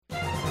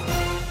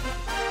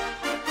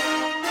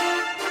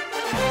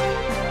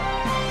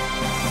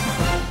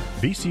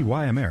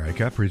VCY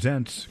America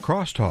presents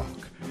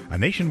Crosstalk, a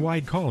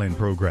nationwide call-in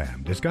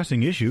program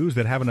discussing issues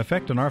that have an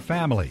effect on our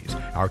families,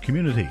 our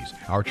communities,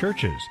 our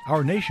churches,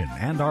 our nation,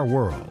 and our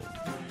world.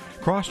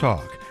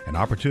 Crosstalk, an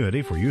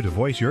opportunity for you to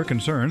voice your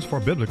concerns for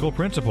biblical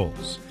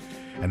principles.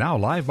 And now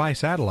live by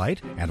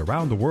satellite and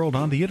around the world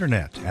on the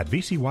internet at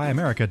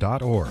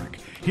vcyamerica.org.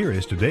 Here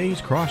is today's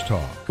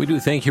Crosstalk. We do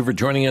thank you for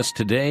joining us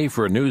today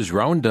for a News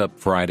Roundup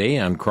Friday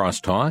on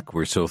Crosstalk.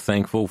 We're so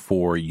thankful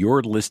for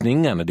your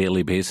listening on a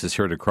daily basis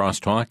here to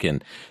Crosstalk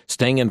and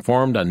staying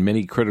informed on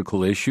many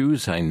critical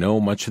issues. I know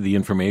much of the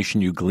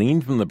information you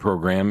gleaned from the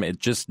program, it's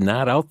just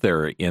not out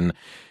there in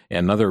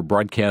another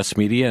broadcast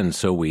media, and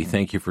so we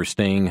thank you for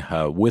staying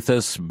with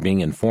us, being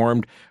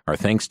informed. Our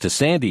thanks to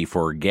Sandy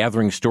for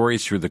gathering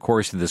stories through the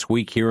course of this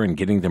week here and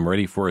getting them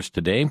ready for us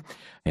today.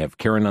 I have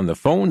Karen on the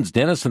phones,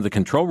 Dennis in the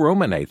control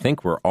room, and I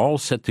think we're all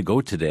set to go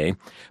today.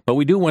 But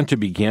we do want to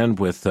begin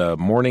with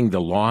mourning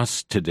the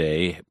loss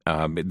today.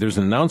 There's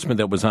an announcement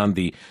that was on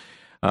the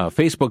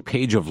Facebook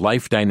page of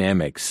Life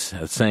Dynamics,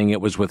 saying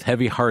it was with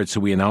heavy hearts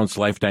that we announced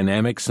Life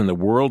Dynamics, and the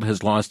world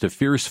has lost a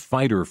fierce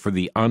fighter for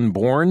the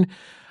unborn.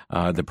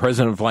 The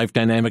president of Life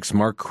Dynamics,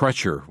 Mark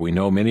Crutcher. We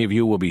know many of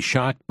you will be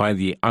shocked by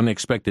the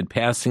unexpected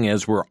passing,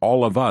 as were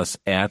all of us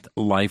at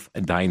Life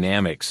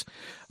Dynamics.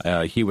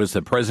 He was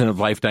the president of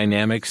Life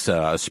Dynamics,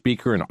 a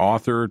speaker, an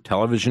author,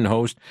 television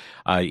host.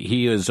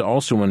 He is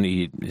also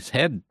he's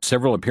had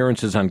several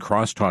appearances on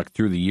Crosstalk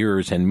through the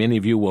years, and many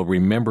of you will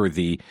remember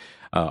the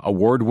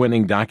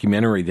award-winning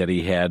documentary that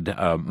he had,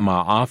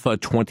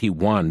 Ma'afa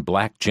 21,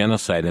 Black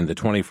Genocide in the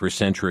 21st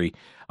Century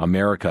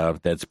America,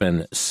 that's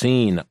been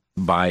seen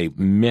by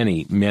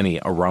many, many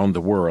around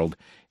the world.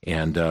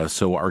 And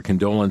so our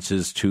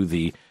condolences to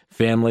the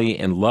family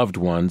and loved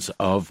ones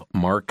of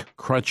Mark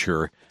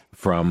Crutcher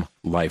from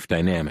Life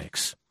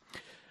Dynamics.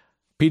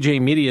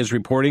 PJ Media is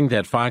reporting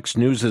that Fox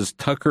News'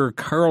 Tucker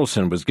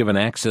Carlson was given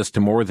access to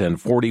more than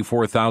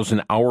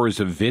 44,000 hours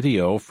of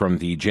video from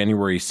the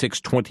January 6,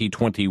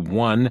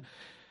 2021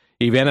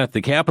 event at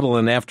the Capitol,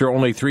 and after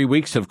only 3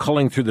 weeks of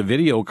culling through the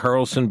video,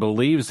 Carlson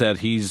believes that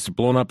he's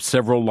blown up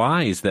several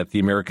lies that the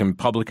American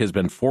public has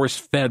been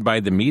force-fed by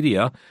the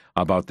media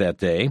about that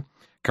day.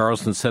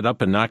 Carlson set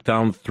up and knocked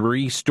down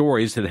 3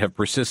 stories that have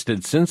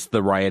persisted since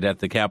the riot at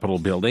the Capitol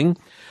building,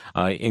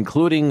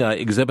 including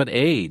Exhibit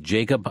A,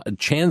 Jacob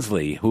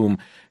Chansley, whom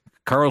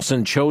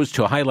Carlson chose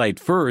to highlight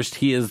first.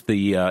 He is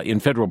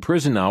in federal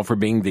prison now for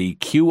being the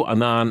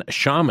QAnon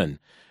shaman.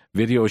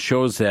 Video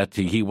shows that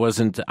he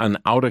wasn't an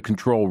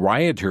out-of-control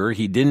rioter.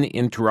 He didn't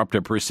interrupt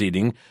a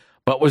proceeding,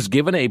 but was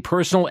given a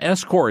personal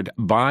escort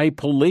by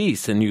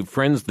police. And you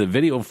friends, the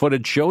video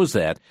footage shows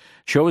that.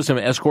 Shows him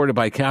escorted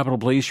by Capitol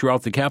Police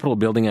throughout the Capitol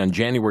building on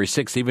January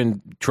 6th,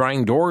 even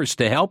trying doors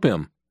to help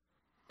him.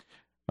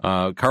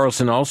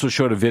 Carlson also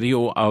showed a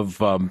video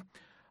of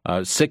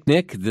Sick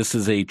Nick. This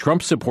is a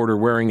Trump supporter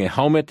wearing a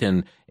helmet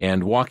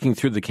and walking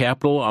through the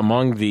Capitol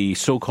among the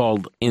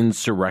so-called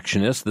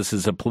insurrectionists. This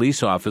is a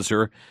police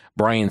officer,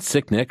 Brian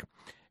Sicknick,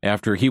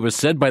 after he was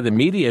said by the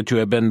media to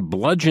have been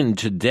bludgeoned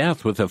to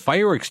death with a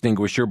fire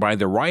extinguisher by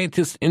the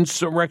riotous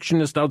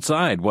insurrectionist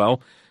outside.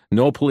 Well,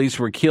 no police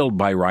were killed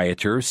by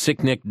rioters.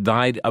 Sicknick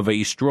died of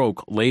a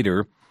stroke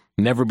later.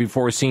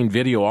 Never-before-seen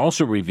video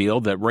also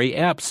revealed that Ray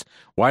Epps,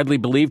 widely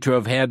believed to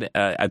have had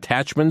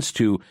attachments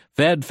to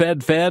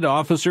Fed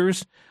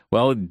officers,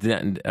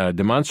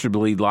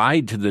 demonstrably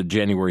lied to the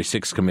January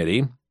 6th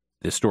committee.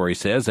 The story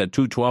says at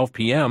 2:12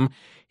 p.m.,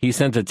 he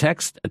sent a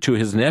text to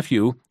his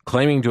nephew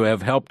claiming to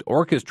have helped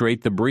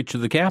orchestrate the breach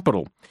of the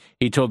Capitol.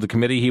 He told the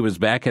committee he was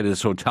back at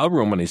his hotel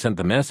room when he sent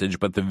the message,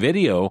 but the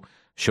video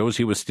shows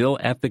he was still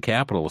at the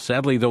Capitol.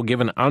 Sadly, though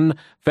given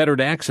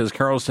unfettered access,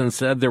 Carlson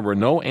said there were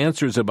no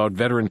answers about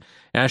veteran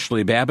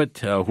Ashley Babbitt,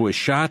 who was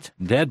shot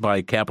dead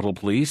by Capitol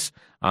Police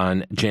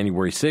on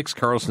January 6.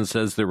 Carlson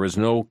says there was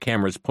no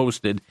cameras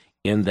posted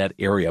in that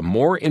area.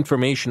 More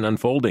information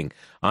unfolding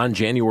on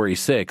January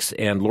 6,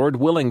 and Lord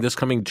willing, this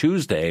coming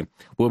Tuesday,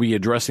 we'll be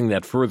addressing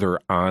that further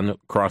on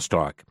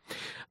Crosstalk.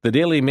 The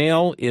Daily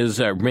Mail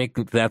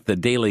the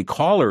Daily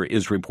Caller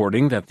is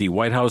reporting that the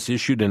White House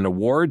issued an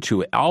award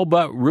to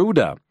Alba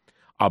Ruda,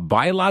 a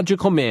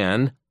biological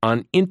man,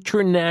 on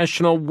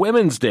International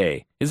Women's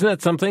Day. Isn't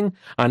that something?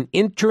 On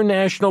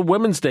International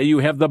Women's Day, you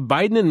have the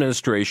Biden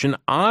administration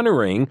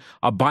honoring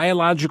a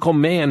biological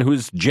man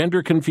who's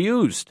gender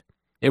confused.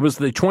 It was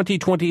the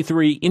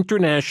 2023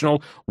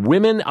 International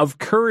Women of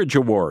Courage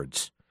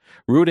Awards.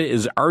 Ruda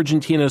is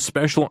Argentina's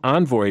special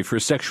envoy for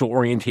sexual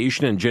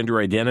orientation and gender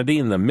identity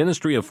in the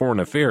Ministry of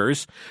Foreign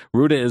Affairs.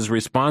 Ruda is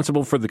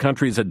responsible for the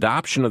country's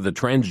adoption of the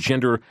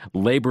Transgender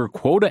Labor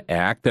Quota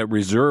Act that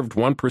reserved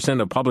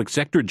 1% of public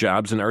sector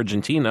jobs in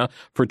Argentina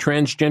for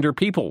transgender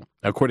people,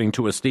 according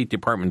to a State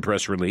Department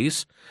press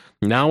release.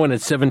 Now in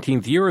its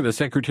 17th year, the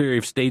Secretary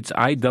of State's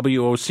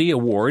IWOC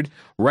award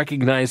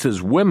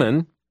recognizes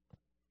women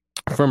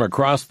from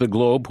across the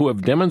globe who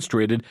have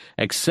demonstrated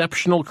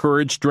exceptional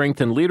courage,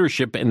 strength, and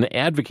leadership in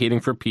advocating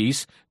for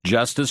peace,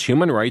 justice,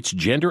 human rights,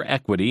 gender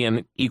equity,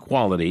 and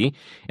equality,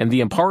 and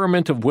the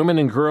empowerment of women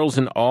and girls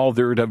in all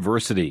their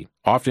diversity,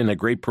 often at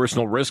great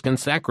personal risk and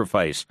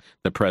sacrifice,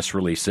 the press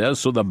release says.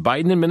 So the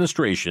Biden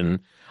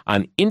administration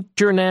on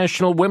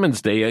International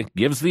Women's Day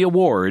gives the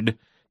award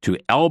to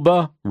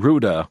Alba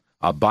Ruda,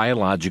 a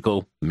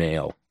biological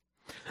male.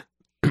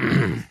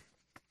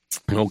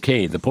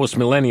 Okay, the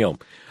post-millennial.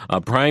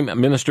 Prime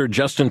Minister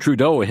Justin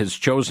Trudeau has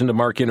chosen to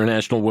mark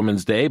International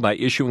Women's Day by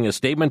issuing a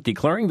statement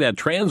declaring that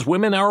trans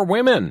women are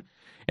women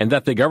and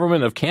that the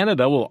government of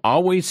Canada will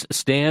always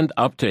stand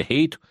up to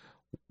hate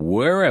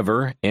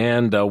wherever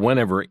and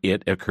whenever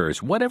it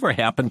occurs. Whatever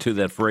happened to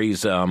that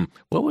phrase?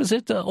 What was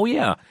it?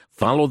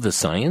 Follow the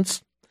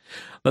science.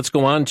 Let's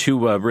go on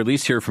to a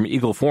release here from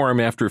Eagle Forum.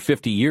 After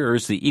 50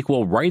 years, the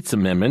Equal Rights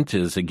Amendment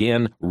is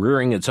again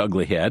rearing its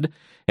ugly head.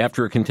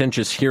 After a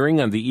contentious hearing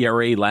on the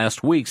ERA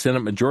last week,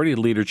 Senate Majority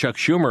Leader Chuck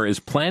Schumer is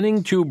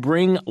planning to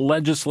bring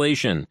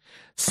legislation,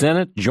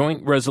 Senate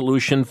Joint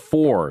Resolution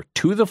 4,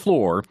 to the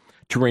floor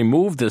to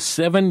remove the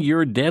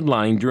 7-year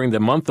deadline during the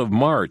month of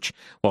March.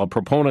 While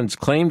proponents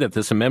claim that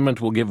this amendment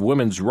will give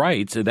women's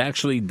rights, it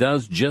actually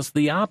does just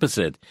the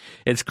opposite.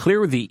 It's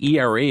clear the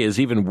ERA is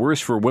even worse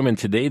for women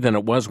today than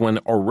it was when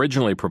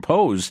originally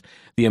proposed.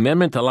 The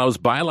amendment allows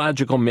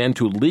biological men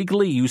to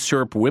legally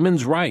usurp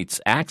women's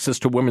rights, access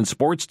to women's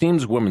sports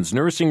teams, women's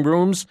nursing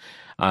rooms,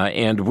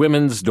 and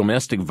women's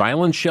domestic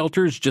violence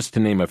shelters, just to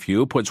name a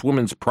few, puts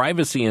women's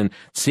privacy and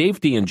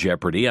safety in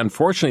jeopardy.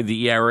 Unfortunately,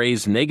 the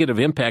ERA's negative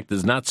impact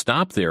does not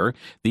stop there.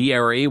 The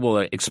ERA will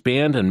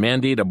expand and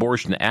mandate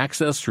abortion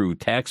access through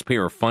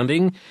taxpayer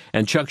funding,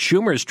 and Chuck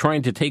Schumer is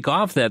trying to take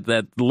off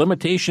that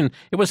limitation.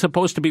 It was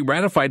supposed to be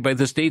ratified by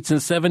the states in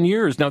 7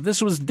 years. Now,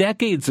 this was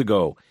decades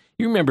ago.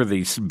 You remember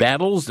these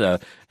battles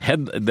that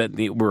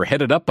were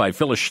headed up by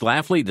Phyllis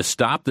Schlafly to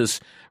stop this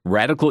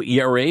radical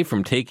ERA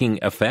from taking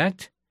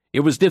effect? It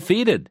was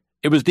defeated.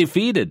 But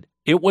Chuck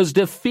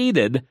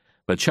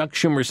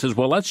Schumer says,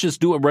 well, let's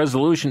just do a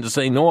resolution to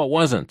say, no, it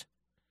wasn't.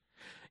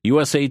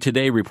 USA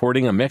Today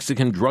reporting a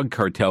Mexican drug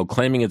cartel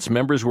claiming its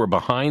members were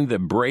behind the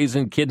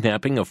brazen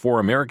kidnapping of 4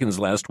 Americans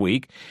last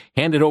week,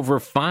 handed over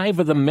 5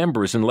 of the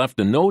members and left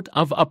a note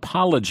of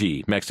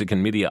apology,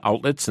 Mexican media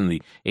outlets and the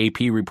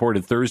AP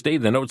reported Thursday.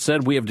 The note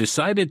said, we have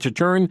decided to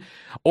turn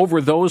over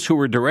those who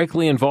were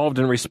directly involved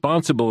and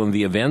responsible in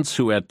the events,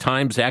 who at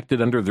times acted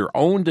under their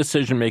own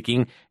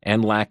decision-making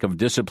and lack of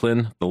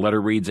discipline. The letter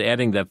reads,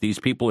 adding that these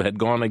people had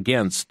gone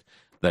against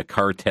the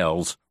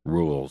cartel's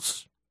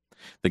rules.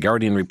 The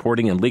Guardian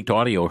reporting and leaked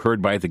audio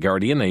heard by The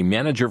Guardian, a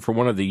manager for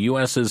one of the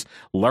U.S.'s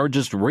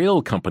largest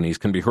rail companies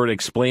can be heard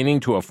explaining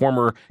to a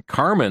former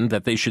carman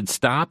that they should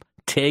stop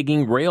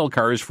tagging rail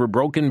cars for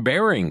broken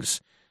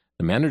bearings.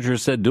 The manager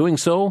said doing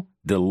so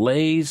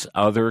delays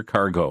other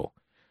cargo.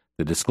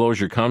 The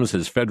disclosure comes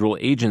as federal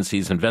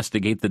agencies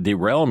investigate the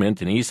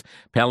derailment in East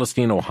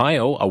Palestine,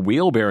 Ohio. A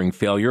wheel bearing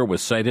failure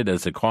was cited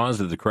as the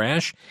cause of the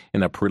crash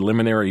in a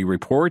preliminary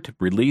report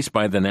released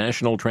by the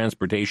National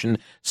Transportation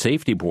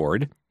Safety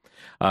Board.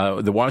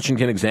 The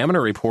Washington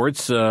Examiner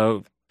reports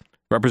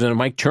Representative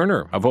Mike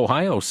Turner of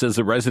Ohio says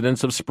the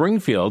residents of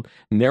Springfield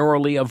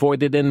narrowly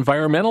avoided an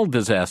environmental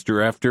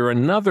disaster after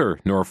another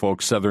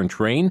Norfolk Southern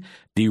train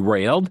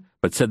derailed,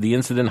 but said the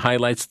incident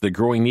highlights the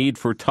growing need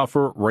for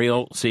tougher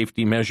rail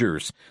safety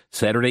measures.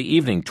 Saturday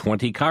evening,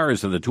 20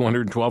 cars of the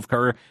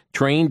 212-car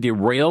train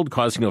derailed,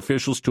 causing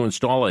officials to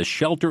install a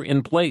shelter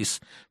in place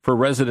for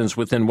residents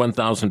within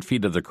 1,000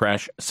 feet of the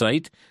crash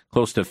site.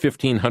 Close to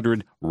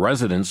 1,500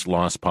 residents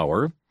lost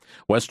power.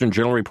 Western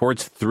Journal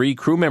reports 3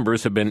 crew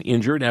members have been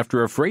injured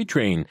after a freight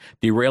train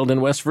derailed in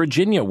West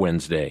Virginia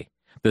Wednesday.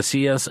 The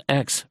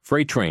CSX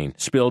freight train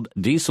spilled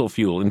diesel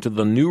fuel into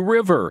the New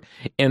River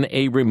in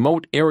a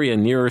remote area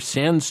near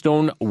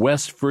Sandstone,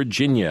 West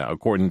Virginia,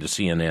 according to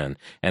CNN.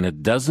 And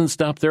it doesn't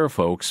stop there,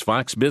 folks.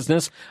 Fox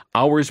Business,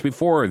 hours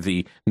before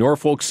the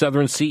Norfolk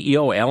Southern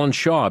CEO, Alan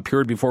Shaw,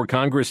 appeared before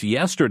Congress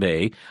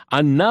yesterday,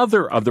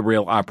 another of the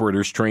rail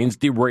operator's trains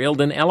derailed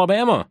in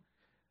Alabama.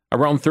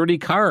 Around 30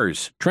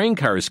 train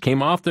cars,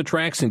 came off the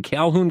tracks in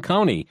Calhoun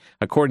County,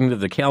 according to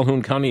the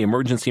Calhoun County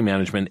Emergency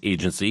Management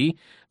Agency.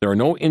 There are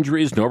no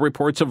injuries, no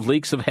reports of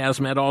leaks of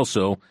hazmat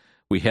also.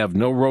 We have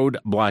no road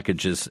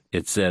blockages,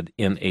 it said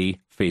in a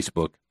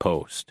Facebook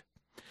post.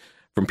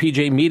 From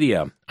PJ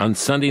Media, on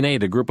Sunday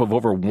night, a group of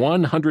over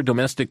 100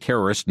 domestic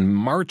terrorists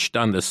marched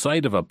on the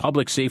site of a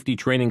public safety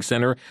training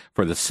center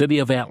for the city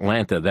of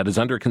Atlanta that is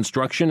under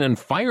construction and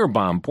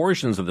firebombed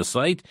portions of the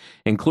site,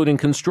 including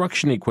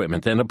construction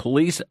equipment and a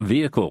police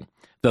vehicle.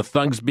 The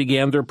thugs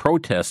began their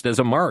protest as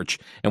a march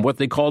and what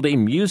they called a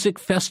music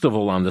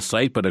festival on the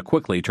site, but it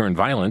quickly turned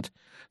violent.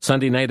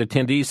 Sunday night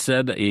attendees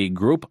said a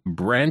group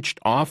branched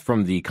off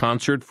from the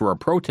concert for a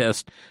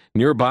protest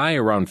nearby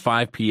around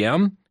 5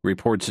 p.m.,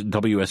 reports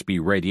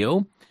WSB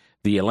Radio.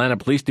 The Atlanta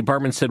Police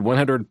Department said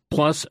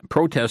 100-plus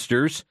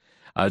protesters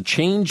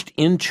changed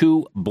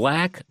into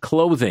black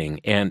clothing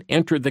and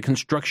entered the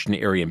construction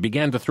area and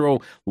began to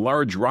throw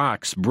large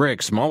rocks,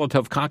 bricks,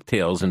 Molotov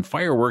cocktails, and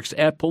fireworks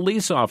at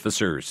police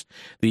officers.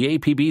 The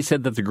APB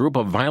said that the group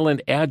of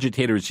violent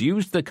agitators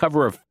used the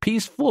cover of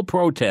peaceful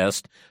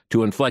protest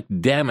to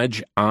inflict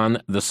damage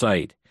on the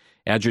site.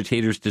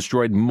 Agitators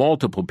destroyed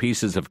multiple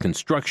pieces of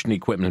construction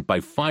equipment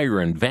by fire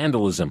and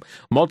vandalism.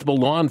 Multiple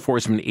law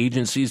enforcement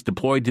agencies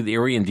deployed to the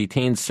area and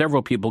detained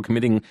several people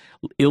committing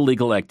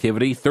illegal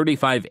activity.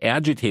 35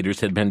 agitators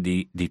had been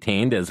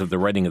detained as of the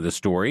writing of the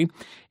story,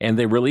 and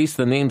they released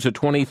the names of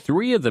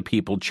 23 of the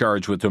people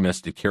charged with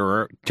domestic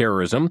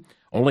terrorism.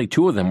 Only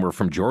 2 of them were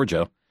from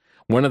Georgia.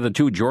 One of the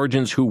 2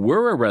 Georgians who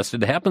were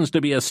arrested happens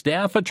to be a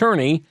staff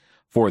attorney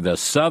for the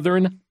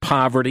Southern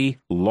Poverty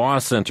Law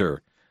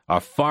Center, a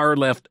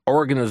far-left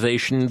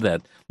organization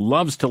that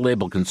loves to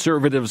label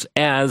conservatives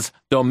as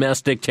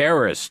domestic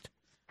terrorists.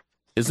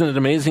 Isn't it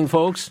amazing,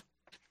 folks?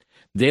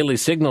 Daily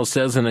Signal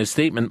says in a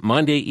statement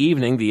Monday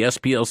evening, the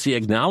SPLC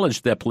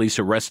acknowledged that police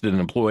arrested an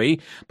employee,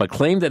 but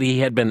claimed that he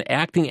had been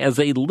acting as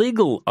a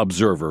legal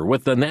observer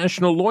with the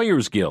National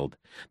Lawyers Guild.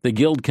 The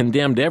Guild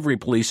condemned every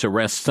police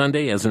arrest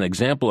Sunday as an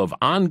example of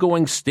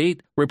ongoing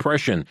state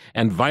repression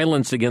and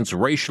violence against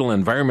racial and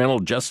environmental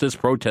justice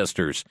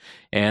protesters.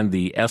 And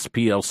the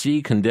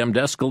SPLC condemned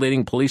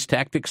escalating police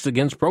tactics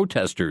against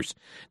protesters.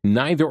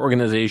 Neither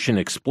organization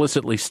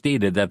explicitly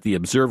stated that the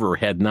observer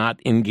had not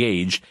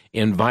engaged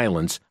in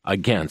violence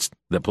against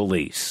the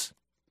police.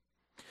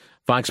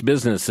 Fox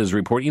Business is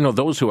reporting,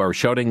 those who are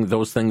shouting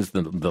those things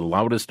the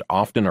loudest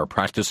often are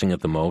practicing it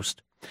the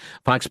most.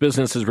 Fox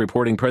Business is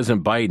reporting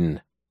President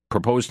Biden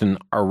proposed an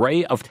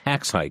array of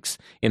tax hikes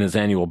in his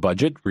annual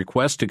budget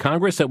request to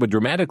Congress that would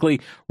dramatically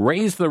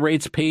raise the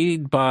rates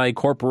paid by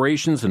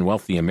corporations and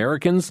wealthy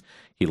Americans.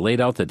 He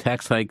laid out the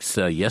tax hikes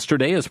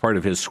yesterday as part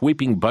of his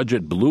sweeping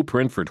budget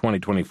blueprint for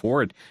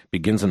 2024. It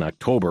begins in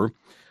October.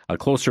 A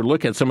closer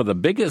look at some of the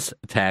biggest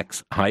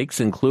tax hikes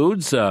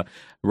includes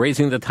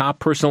raising the top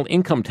personal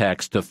income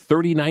tax to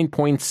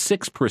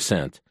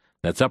 39.6%.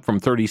 That's up from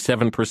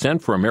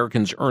 37% for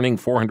Americans earning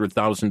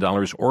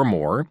 $400,000 or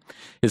more.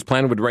 His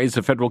plan would raise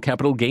the federal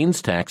capital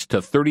gains tax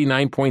to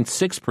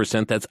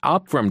 39.6%. That's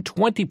up from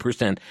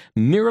 20%,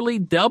 nearly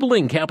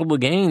doubling capital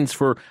gains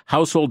for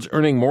households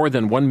earning more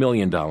than $1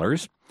 million.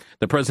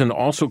 The president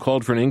also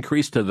called for an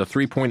increase to the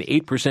 3.8%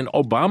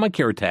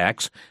 Obamacare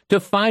tax to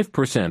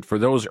 5% for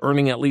those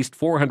earning at least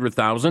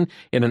 $400,000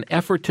 in an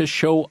effort to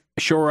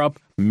shore up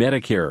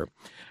Medicare.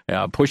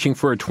 Pushing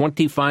for a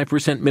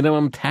 25%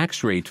 minimum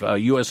tax rate.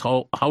 U.S.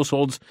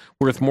 households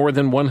worth more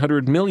than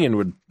 $100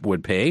 million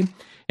would pay,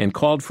 and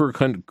called for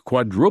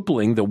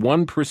quadrupling the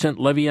 1%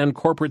 levy on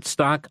corporate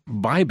stock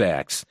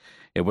buybacks.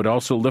 It would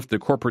also lift the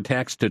corporate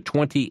tax to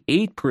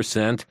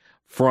 28%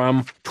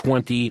 from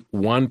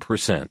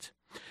 21%.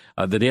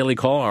 The Daily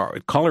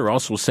Caller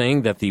also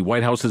saying that the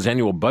White House's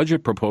annual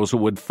budget proposal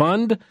would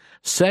fund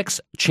sex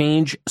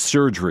change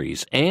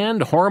surgeries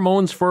and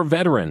hormones for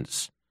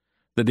veterans.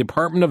 The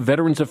Department of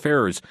Veterans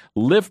Affairs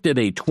lifted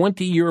a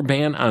 20-year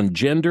ban on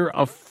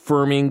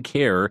gender-affirming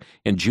care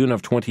in June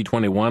of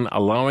 2021,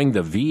 allowing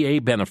the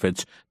VA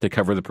benefits to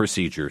cover the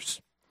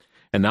procedures.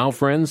 And now,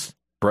 friends,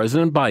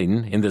 President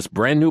Biden, in this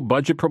brand-new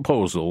budget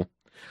proposal,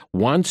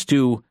 wants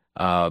to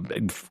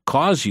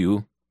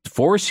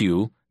force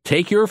you,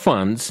 take your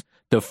funds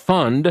to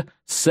fund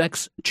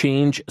sex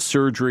change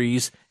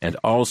surgeries and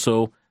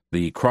also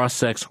the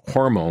cross-sex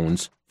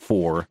hormones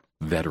for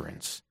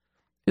veterans.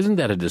 Isn't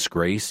that a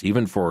disgrace,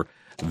 even for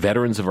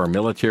veterans of our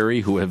military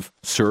who have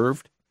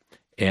served?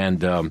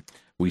 And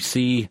we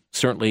see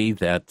certainly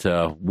that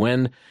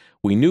when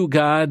we knew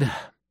God,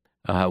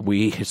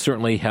 we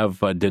certainly have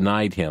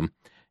denied him.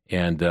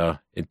 And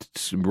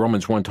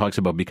Romans 1 talks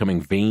about becoming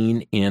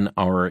vain in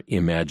our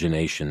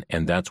imagination,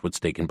 and that's what's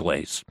taken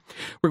place.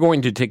 We're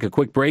going to take a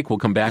quick break. We'll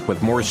come back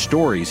with more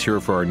stories here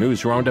for our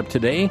News Roundup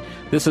today.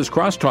 This is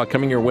Crosstalk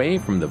coming your way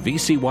from the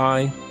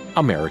VCY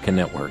American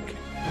Network.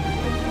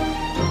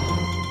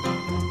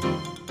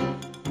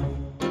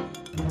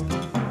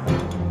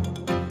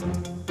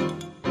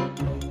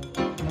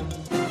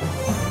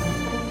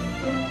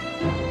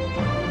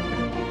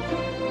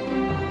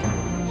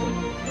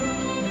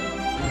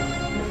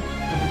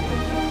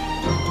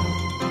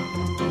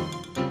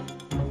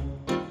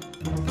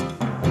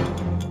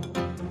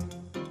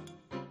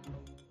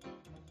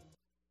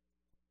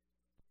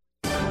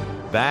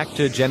 Back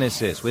to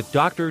Genesis with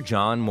Dr.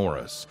 John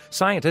Morris,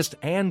 scientist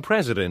and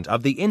president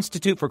of the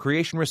Institute for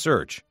Creation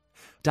Research.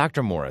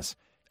 Dr. Morris,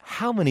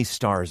 how many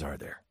stars are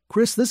there?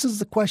 Chris, this is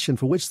the question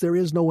for which there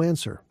is no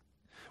answer.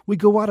 We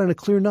go out on a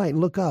clear night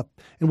and look up,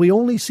 and we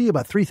only see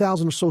about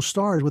 3,000 or so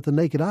stars with the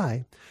naked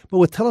eye, but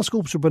with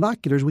telescopes or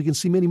binoculars we can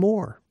see many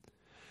more.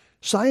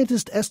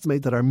 Scientists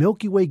estimate that our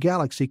Milky Way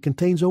galaxy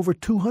contains over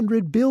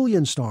 200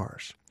 billion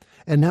stars.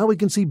 And now we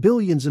can see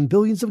billions and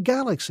billions of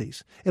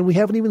galaxies, and we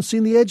haven't even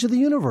seen the edge of the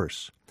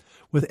universe.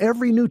 With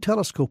every new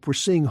telescope, we're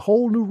seeing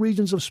whole new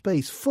regions of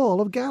space full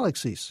of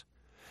galaxies.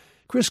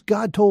 Chris,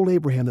 God told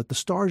Abraham that the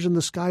stars in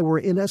the sky were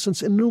in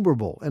essence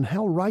innumerable, and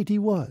how right he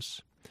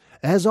was.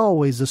 As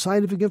always, the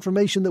scientific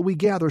information that we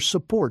gather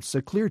supports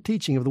the clear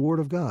teaching of the Word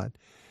of God,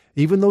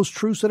 even those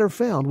truths that are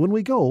found when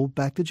we go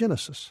back to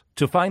Genesis.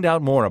 To find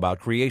out more about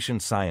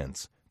creation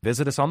science,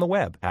 visit us on the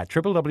web at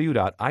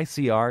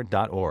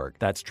www.icr.org.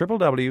 That's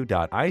www.icr.org.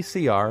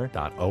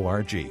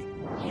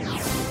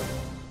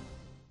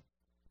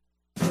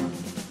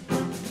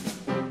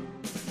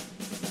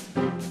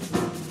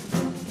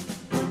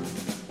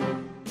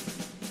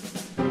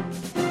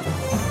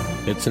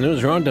 It's a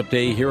News Roundup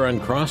Day here on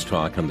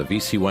Crosstalk on the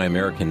VCY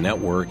American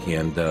Network.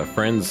 And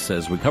friends,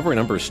 as we cover a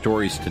number of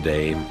stories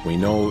today, we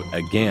know,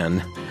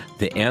 again,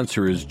 the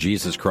answer is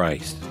Jesus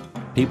Christ.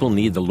 People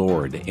need the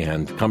Lord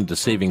and come to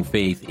saving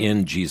faith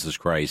in Jesus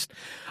Christ.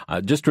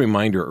 Just a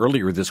reminder,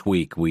 earlier this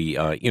week, we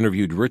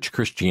interviewed Rich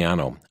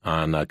Cristiano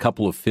on a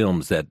couple of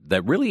films that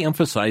really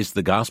emphasized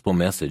the gospel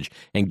message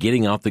and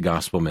getting out the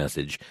gospel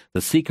message.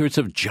 The Secrets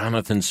of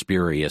Jonathan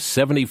Sperry, a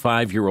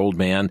 75-year-old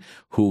man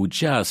who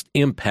just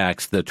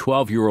impacts the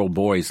 12-year-old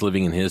boys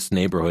living in his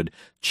neighborhood,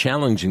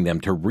 challenging them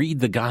to read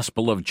the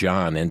Gospel of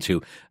John and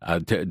to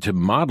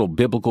model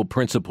biblical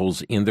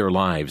principles in their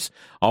lives.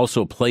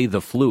 Also, Play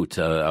the Flute,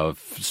 a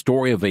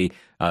story of a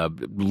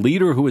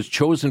leader who is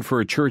chosen for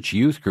a church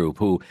youth group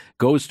who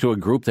goes to a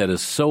group that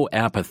is so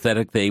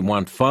apathetic. They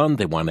want fun,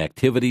 they want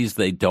activities,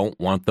 they don't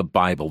want the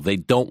Bible, they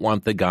don't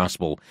want the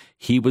gospel.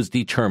 He was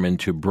determined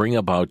to bring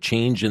about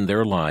change in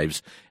their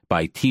lives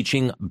by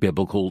teaching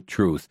biblical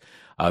truth.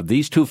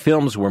 These two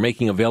films we're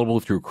making available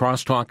through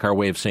Crosstalk, our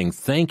way of saying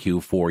thank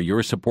you for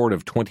your support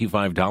of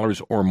 $25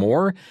 or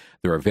more.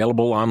 They're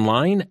available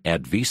online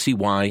at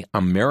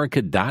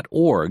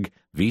vcyamerica.org,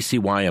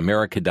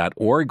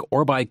 vcyamerica.org,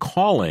 or by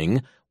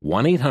calling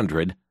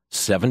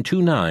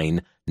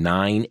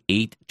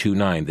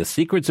 1-800-729-9829. The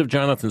Secrets of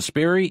Jonathan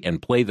Sperry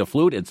and Play the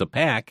Flute, it's a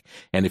pack.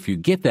 And if you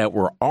get that,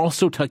 we're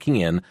also tucking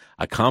in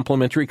a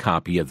complimentary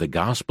copy of the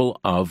Gospel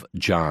of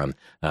John.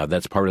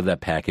 That's part of that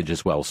package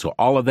as well. So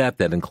all of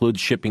that includes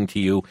shipping to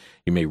you.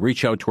 You may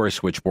reach out to our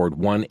switchboard,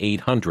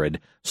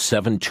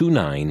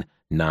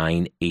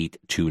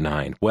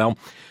 1-800-729-9829. Well,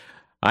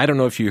 I don't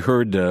know if you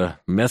heard the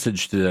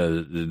message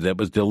that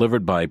was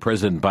delivered by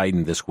President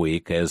Biden this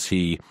week as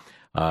he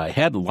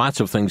had lots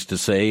of things to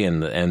say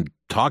and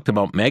talked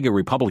about MAGA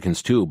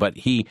Republicans too, but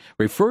he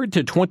referred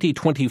to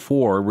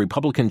 2024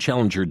 Republican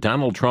challenger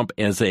Donald Trump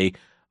as he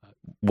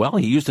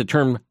used the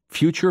term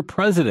future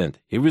president.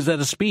 He was at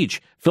a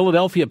speech,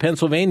 Philadelphia,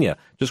 Pennsylvania.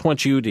 Just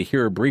want you to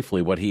hear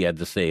briefly what he had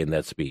to say in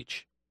that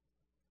speech.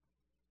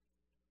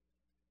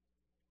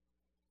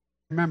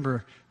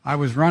 Remember, I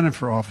was running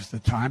for office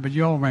at the time, but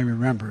you all may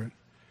remember it,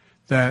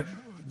 that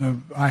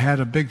I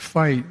had a big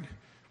fight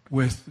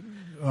with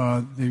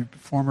the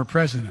former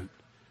president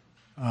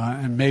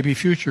and maybe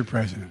future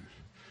president.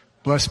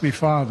 Bless me,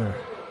 Father.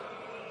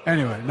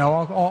 Anyway, no,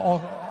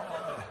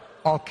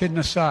 all kidding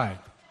aside.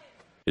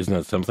 Isn't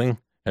that something?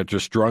 After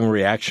strong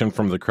reaction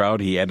from the crowd,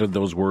 he added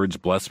those words,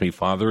 bless me,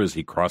 Father, as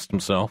he crossed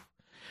himself.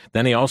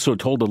 Then he also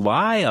told a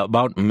lie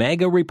about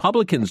MAGA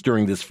Republicans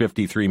during this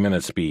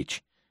 53-minute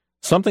speech.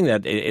 Something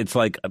that it's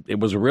like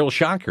it was a real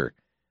shocker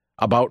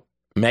about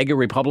MAGA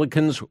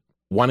Republicans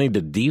wanting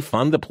to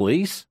defund the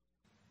police.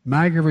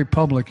 MAGA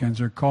Republicans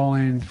are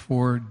calling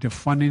for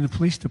defunding the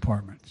police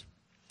departments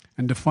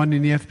and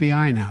defunding the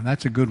FBI now.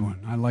 That's a good one.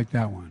 I like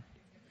that one.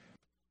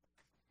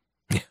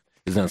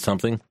 Isn't that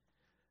something?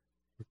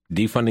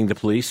 Defunding the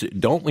police.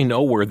 Don't we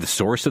know where the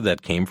source of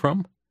that came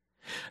from?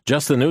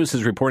 Just the News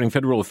is reporting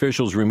federal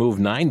officials removed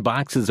 9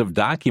 boxes of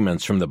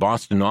documents from the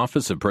Boston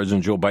office of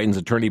President Joe Biden's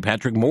attorney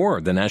Patrick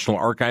Moore, the National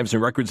Archives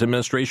and Records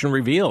Administration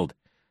revealed.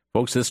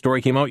 Folks, this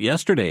story came out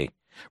yesterday.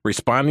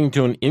 Responding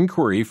to an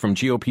inquiry from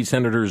GOP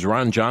Senators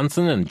Ron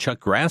Johnson and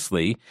Chuck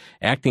Grassley,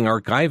 acting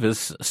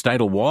archivist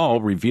Stidel Wall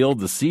revealed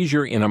the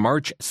seizure in a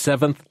March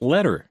 7th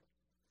letter.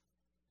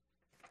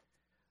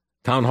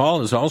 Town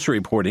Hall is also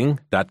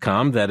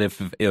reporting.com that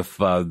if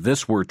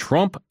this were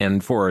Trump,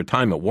 and for a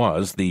time it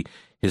was, the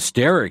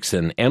hysterics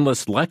and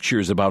endless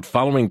lectures about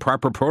following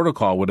proper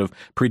protocol would have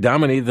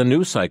predominated the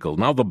news cycle.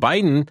 Now the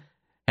Biden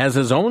has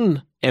his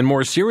own and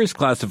more serious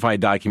classified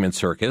document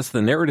circus.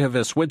 The narrative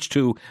has switched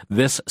to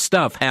this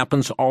stuff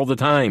happens all the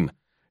time,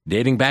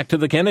 dating back to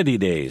the Kennedy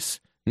days.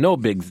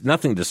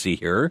 Nothing to see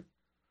here.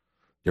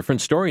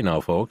 Different story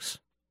now, folks.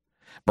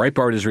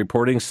 Breitbart is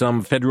reporting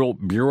some Federal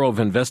Bureau of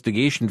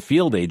Investigation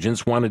field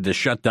agents wanted to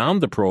shut down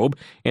the probe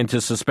into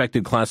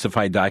suspected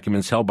classified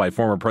documents held by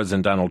former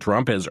President Donald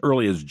Trump as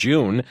early as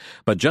June,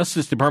 but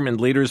Justice Department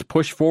leaders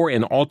pushed for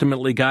and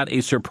ultimately got a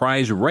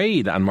surprise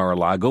raid on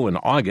Mar-a-Lago in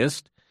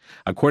August.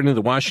 According to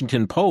the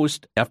Washington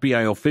Post,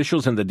 FBI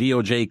officials and the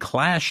DOJ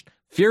clashed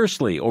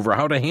fiercely over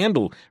how to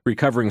handle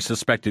recovering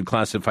suspected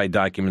classified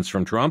documents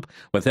from Trump,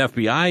 with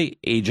FBI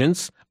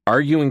agents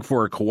arguing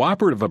for a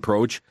cooperative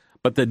approach,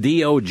 but the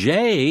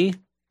DOJ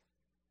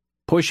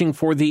pushing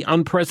for the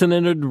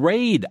unprecedented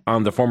raid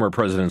on the former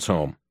president's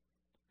home,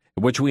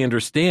 which we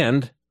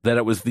understand that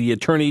it was the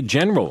Attorney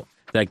General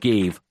that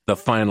gave the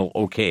final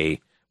okay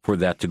for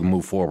that to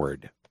move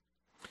forward.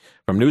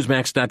 From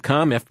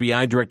Newsmax.com,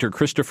 FBI Director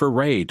Christopher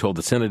Wray told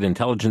the Senate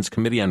Intelligence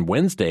Committee on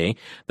Wednesday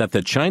that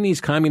the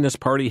Chinese Communist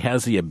Party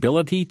has the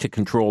ability to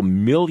control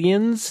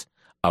millions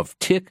of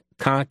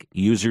TikTok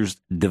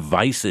users'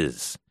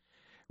 devices.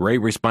 Wray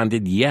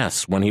responded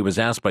yes when he was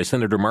asked by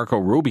Senator Marco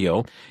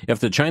Rubio if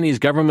the Chinese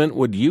government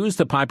would use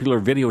the popular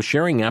video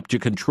sharing app to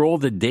control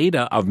the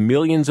data of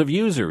millions of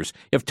users.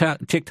 If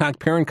TikTok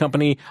parent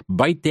company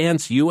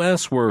ByteDance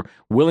US were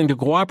willing to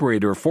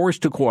cooperate or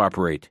forced to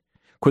cooperate,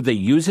 could they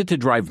use it to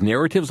drive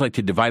narratives like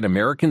to divide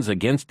Americans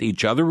against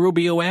each other,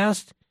 Rubio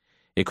asked?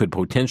 It could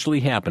potentially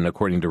happen,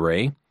 according to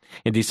Wray.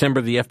 In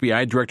December, the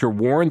FBI director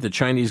warned the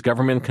Chinese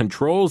government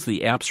controls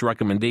the app's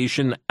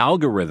recommendation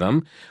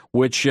algorithm,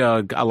 which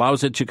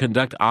allows it to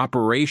conduct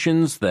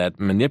operations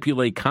that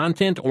manipulate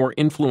content or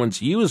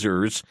influence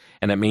users,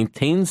 and it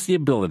maintains the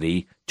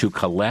ability to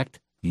collect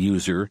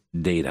user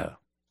data.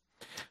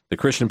 The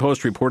Christian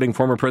Post reporting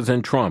former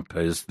President Trump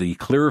is the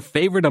clear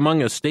favorite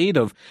among a state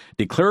of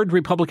declared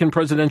Republican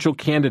presidential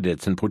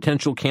candidates and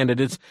potential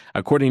candidates,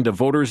 according to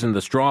voters in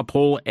the straw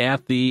poll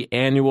at the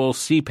annual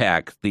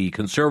CPAC, the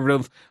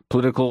Conservative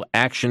Political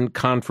Action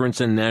Conference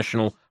in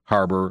National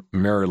Harbor,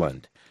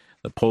 Maryland.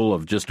 The poll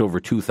of just over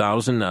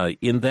 2,000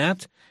 in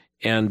that.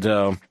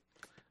 And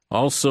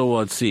also,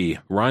 let's see,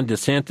 Ron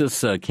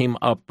DeSantis came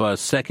up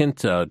second,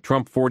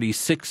 Trump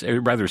 62%,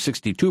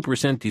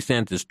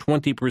 DeSantis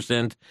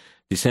 20%.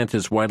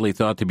 DeSantis widely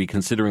thought to be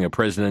considering a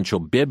presidential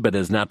bid, but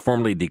has not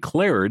formally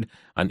declared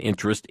an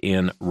interest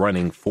in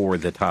running for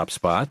the top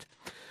spot.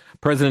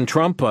 President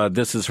Trump,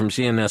 this is from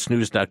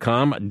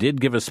CNSNews.com, did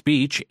give a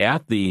speech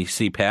at the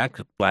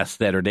CPAC last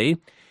Saturday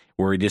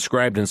where he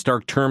described in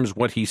stark terms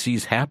what he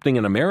sees happening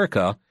in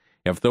America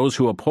if those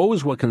who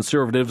oppose what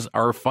conservatives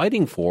are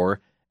fighting for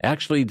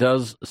actually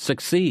does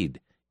succeed.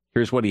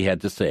 Here's what he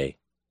had to say.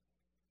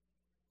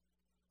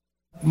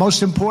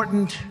 Most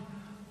important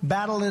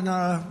battle in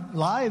our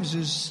lives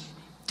is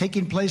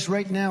taking place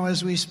right now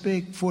as we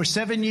speak. For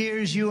 7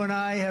 years, you and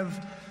I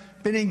have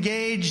been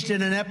engaged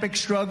in an epic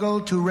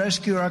struggle to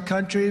rescue our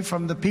country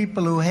from the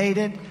people who hate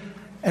it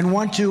and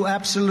want to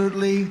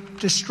absolutely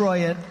destroy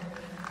it.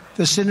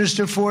 The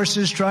sinister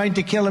forces trying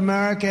to kill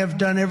America have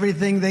done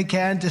everything they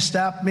can to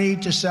stop me,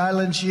 to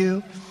silence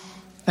you,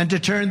 and to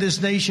turn this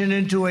nation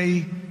into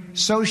a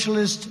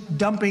socialist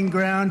dumping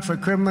ground for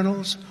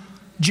criminals,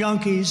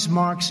 junkies,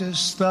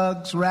 Marxists,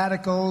 thugs,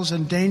 radicals,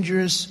 and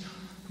dangerous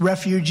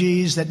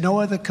refugees that no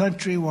other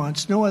country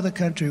wants. No other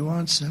country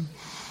wants them.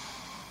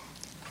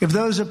 If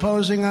those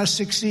opposing us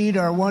succeed,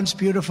 our once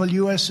beautiful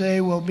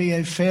USA will be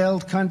a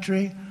failed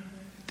country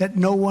that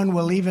no one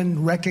will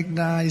even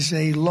recognize,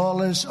 a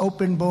lawless,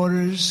 open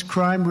borders,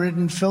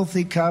 crime-ridden,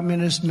 filthy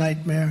communist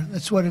nightmare.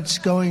 That's what it's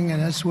going,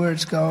 and that's where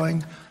it's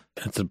going.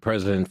 That's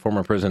the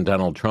former President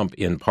Donald Trump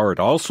in part.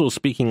 Also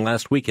speaking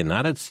last weekend,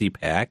 not at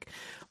CPAC,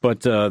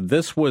 but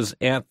this was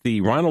at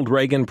the Ronald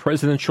Reagan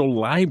Presidential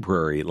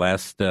Library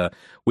last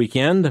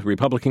weekend.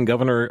 Republican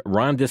Governor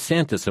Ron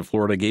DeSantis of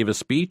Florida gave a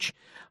speech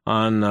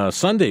on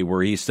Sunday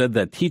where he said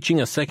that teaching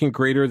a second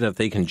grader that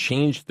they can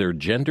change their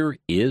gender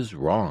is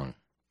wrong.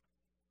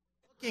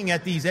 Looking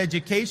at these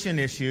education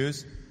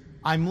issues,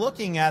 I'm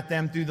looking at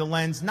them through the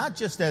lens not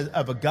just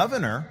of a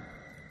governor,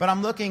 but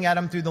I'm looking at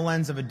them through the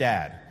lens of a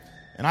dad.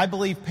 And I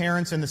believe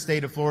parents in the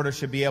state of Florida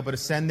should be able to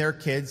send their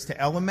kids to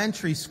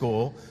elementary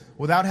school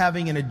without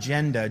having an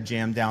agenda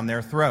jammed down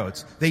their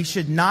throats. They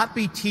should not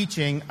be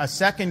teaching a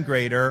second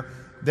grader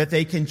that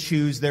they can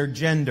choose their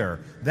gender.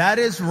 That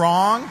is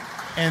wrong,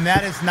 and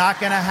that is not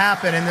going to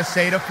happen in the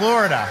state of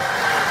Florida.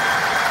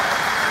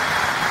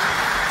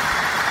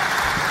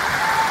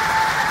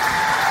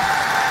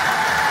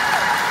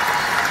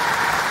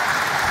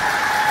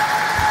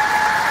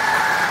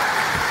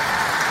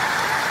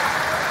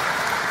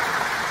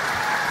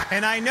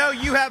 And I know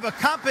you have a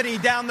company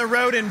down the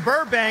road in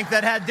Burbank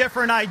that had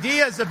different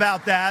ideas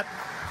about that,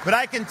 but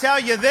I can tell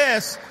you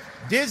this,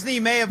 Disney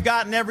may have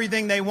gotten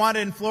everything they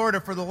wanted in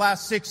Florida for the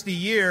last 60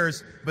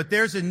 years, but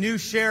there's a new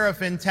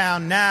sheriff in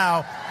town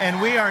now,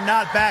 and we are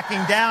not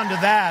backing down to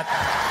that.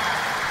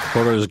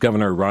 Florida's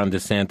Governor Ron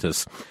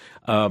DeSantis.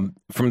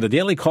 From the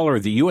Daily Caller,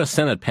 the U.S.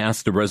 Senate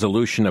passed a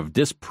resolution of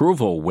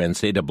disapproval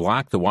Wednesday to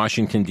block the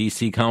Washington,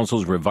 D.C.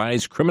 Council's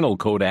revised Criminal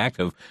Code Act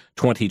of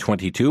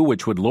 2022,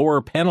 which would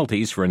lower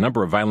penalties for a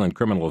number of violent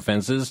criminal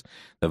offenses.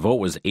 The vote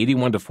was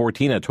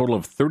 81-14. A total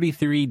of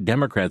 33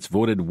 Democrats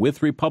voted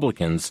with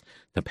Republicans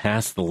to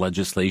pass the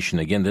legislation.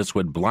 Again, this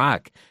would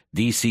block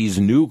D.C.'s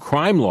new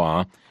crime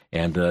law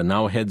and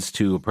now heads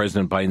to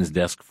President Biden's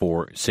desk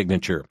for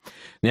signature.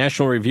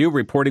 National Review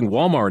reporting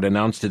Walmart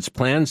announced its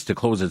plans to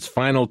close its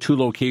final 2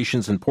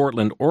 locations in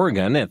Portland,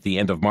 Oregon at the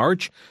end of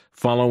March,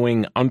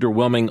 following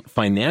underwhelming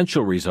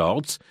financial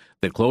results.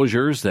 The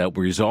closures that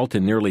result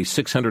in nearly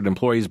 600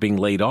 employees being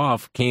laid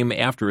off came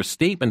after a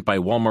statement by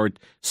Walmart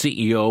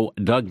CEO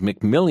Doug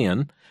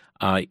McMillon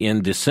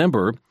in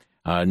December,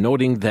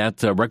 noting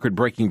that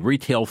record-breaking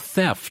retail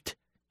theft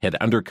had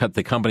undercut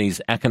the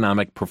company's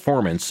economic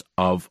performance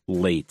of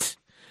late.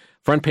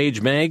 Front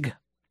Page Mag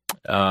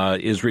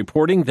is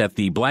reporting that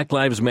the Black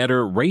Lives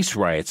Matter race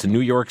riots in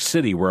New York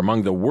City were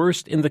among the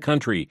worst in the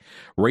country.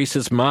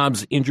 Racist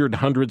mobs injured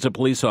hundreds of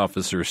police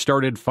officers,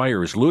 started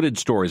fires, looted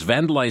stores,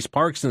 vandalized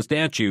parks and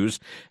statues.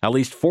 At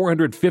least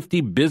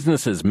 450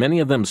 businesses, many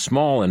of them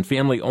small and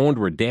family-owned,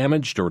 were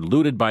damaged or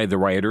looted by the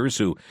rioters,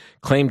 who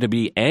claimed to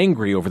be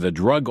angry over the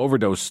drug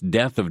overdose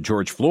death of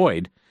George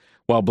Floyd.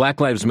 While Black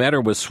Lives Matter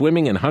was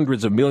swimming in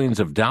hundreds of millions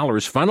of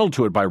dollars funneled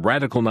to it by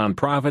radical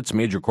nonprofits,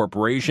 major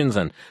corporations,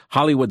 and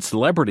Hollywood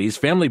celebrities,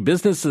 family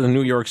businesses in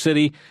New York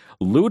City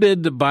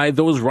looted by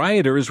those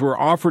rioters were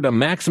offered a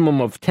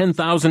maximum of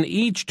 $10,000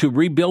 each to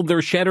rebuild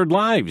their shattered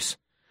lives.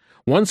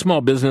 One small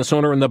business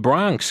owner in the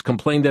Bronx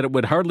complained that it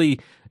would hardly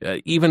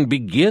even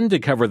begin to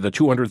cover the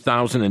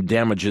 $200,000 in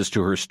damages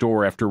to her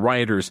store after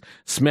rioters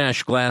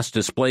smashed glass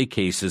display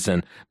cases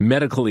and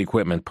medical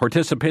equipment.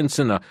 Participants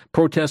in a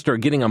protest are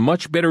getting a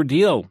much better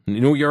deal.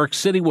 New York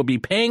City will be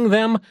paying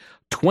them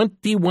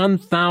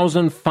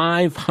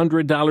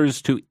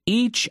 $21,500 to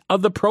each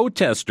of the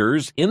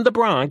protesters in the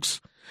Bronx,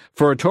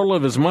 for a total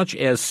of as much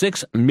as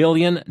 $6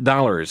 million,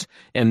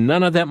 and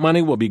none of that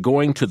money will be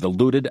going to the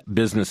looted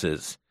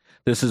businesses.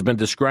 This has been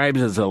described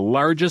as the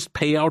largest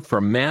payout for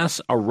mass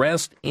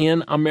arrest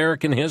in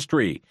American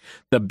history.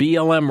 The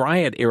BLM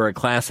riot-era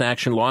class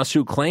action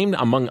lawsuit claimed,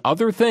 among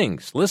other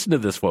things, listen to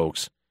this,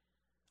 folks,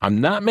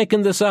 I'm not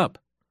making this up,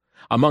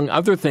 among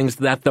other things,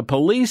 that the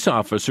police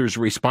officers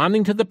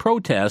responding to the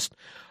protest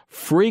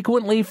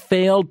frequently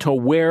failed to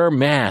wear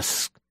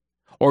masks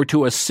or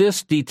to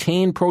assist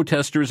detained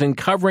protesters in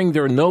covering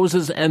their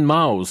noses and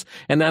mouths,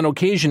 and on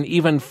occasion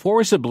even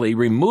forcibly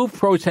remove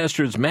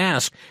protesters'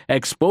 masks,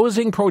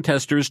 exposing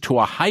protesters to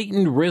a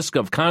heightened risk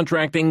of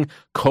contracting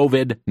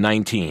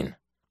COVID-19.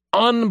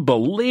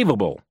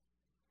 Unbelievable.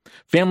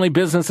 Family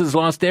businesses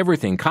lost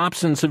everything.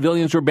 Cops and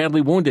civilians were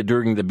badly wounded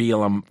during the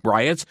BLM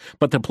riots,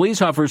 but the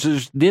police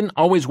officers didn't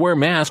always wear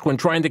masks when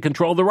trying to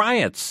control the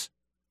riots.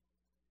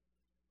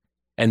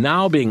 And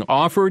now being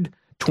offered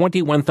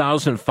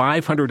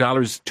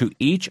 $21,500 to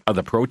each of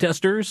the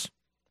protesters?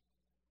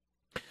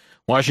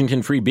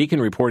 Washington Free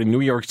Beacon reporting New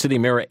York City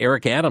Mayor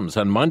Eric Adams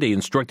on Monday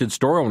instructed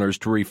store owners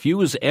to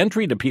refuse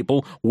entry to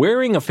people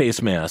wearing a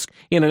face mask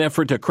in an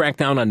effort to crack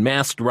down on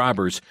masked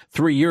robbers,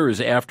 3 years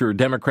after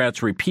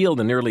Democrats repealed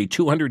a nearly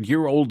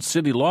 200-year-old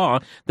city law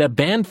that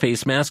banned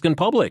face masks in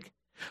public.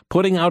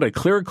 Putting out a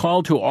clear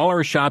call to all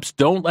our shops,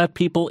 don't let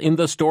people in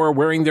the store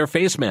wearing their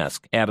face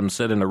mask, Adams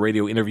said in a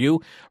radio interview,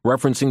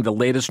 referencing the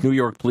latest New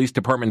York Police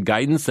Department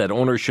guidance that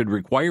owners should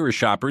require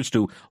shoppers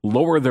to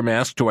lower their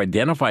masks to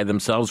identify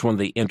themselves when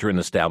they enter an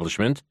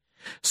establishment.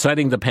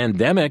 Citing the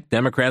pandemic,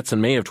 Democrats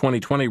in May of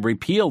 2020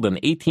 repealed an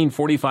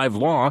 1845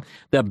 law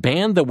that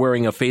banned the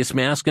wearing of face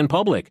masks in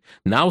public.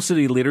 Now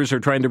city leaders are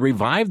trying to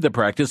revive the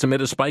practice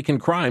amid a spike in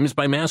crimes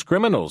by mass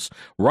criminals.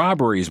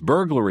 Robberies,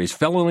 burglaries,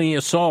 felony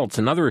assaults,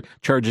 and other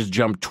charges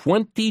jumped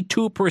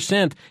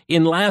 22%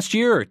 in last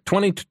year,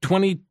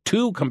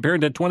 2022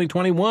 compared to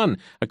 2021,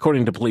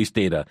 according to police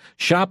data.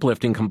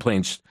 Shoplifting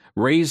complaints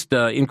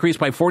increased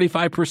by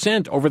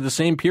 45% over the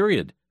same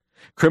period.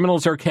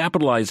 Criminals are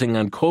capitalizing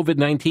on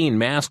COVID-19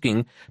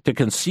 masking to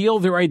conceal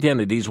their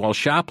identities while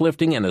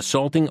shoplifting and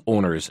assaulting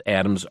owners,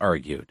 Adams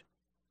argued.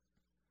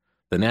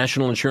 The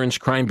National Insurance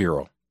Crime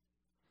Bureau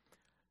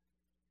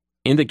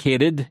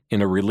indicated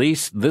in a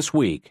release this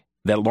week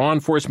that law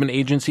enforcement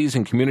agencies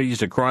and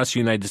communities across the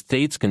United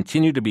States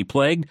continue to be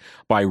plagued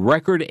by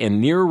record and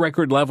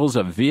near-record levels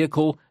of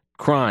vehicle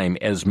crime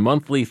as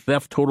monthly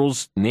theft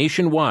totals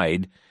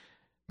nationwide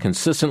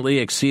consistently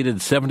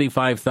exceeded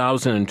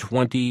 75,000 in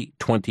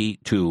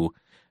 2022.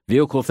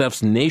 Vehicle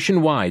thefts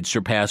nationwide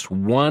surpassed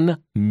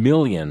 1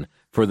 million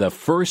for the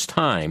first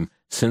time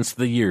since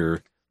the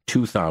year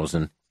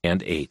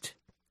 2008.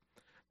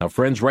 Now,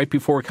 friends, right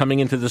before coming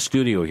into the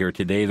studio here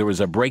today, there was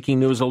a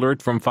breaking news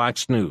alert from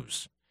Fox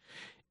News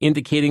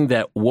indicating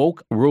that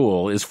woke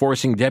rule is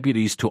forcing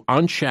deputies to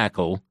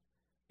unshackle,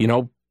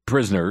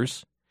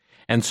 prisoners.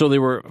 And so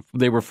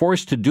they were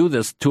forced to do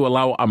this to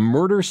allow a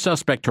murder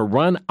suspect to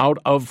run out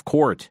of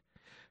court.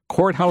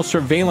 Courthouse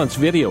surveillance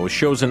video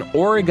shows an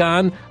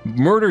Oregon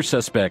murder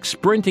suspect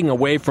sprinting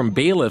away from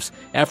bailiffs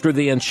after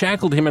they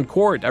unshackled him in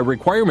court, a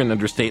requirement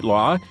under state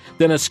law,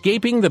 then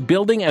escaping the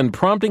building and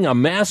prompting a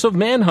massive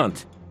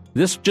manhunt.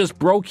 This just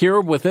broke here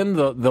within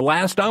the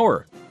last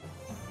hour.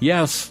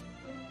 Yes,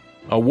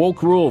 a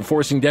woke rule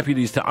forcing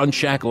deputies to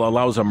unshackle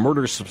allows a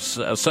murder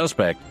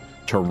suspect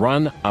to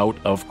run out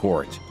of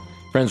court.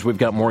 Friends, we've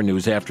got more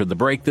news after the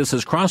break. This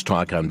is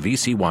Crosstalk on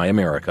VCY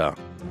America.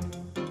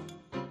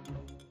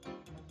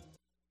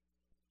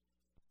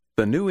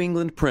 The New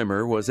England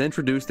Primer was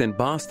introduced in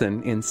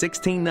Boston in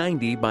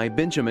 1690 by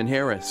Benjamin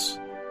Harris.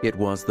 It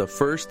was the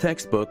first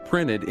textbook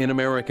printed in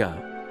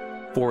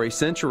America. For a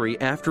century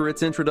after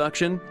its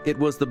introduction, it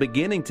was the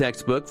beginning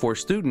textbook for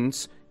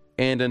students,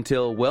 and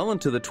until well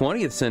into the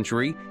 20th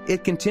century,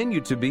 it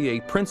continued to be a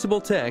principal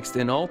text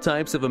in all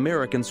types of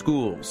American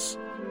schools.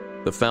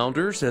 The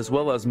founders, as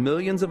well as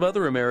millions of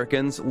other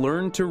Americans,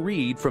 learned to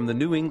read from the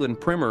New England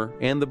Primer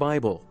and the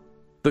Bible.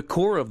 The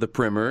core of the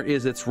primer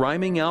is its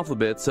rhyming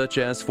alphabet, such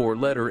as for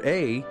letter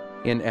A,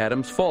 in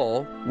Adam's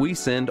fall, we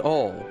send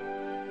all.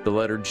 The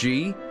letter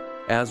G,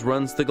 as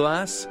runs the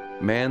glass,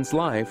 man's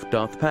life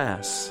doth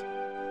pass.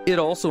 It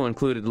also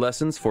included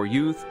lessons for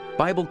youth,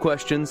 Bible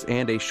questions,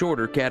 and a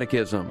shorter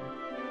catechism.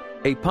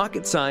 A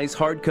pocket-size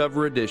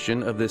hardcover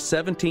edition of this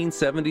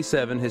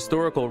 1777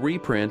 historical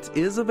reprint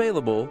is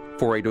available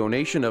for a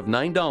donation of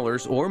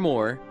 $9 or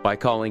more by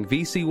calling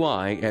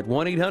VCY at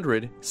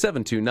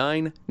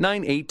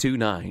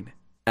 1-800-729-9829.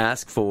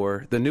 Ask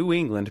for the New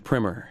England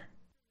Primer.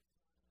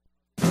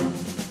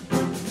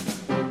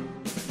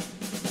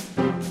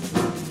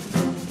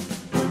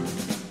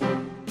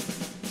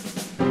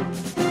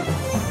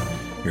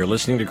 You're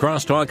listening to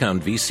Crosstalk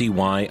on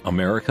VCY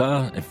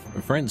America.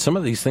 Friends, some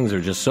of these things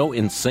are just so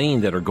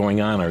insane that are going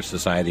on in our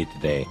society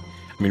today.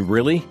 I mean,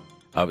 really?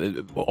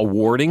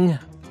 Awarding,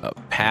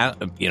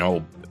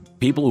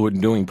 people who are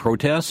doing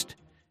protest,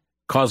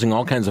 causing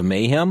all kinds of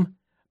mayhem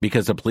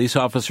because the police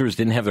officers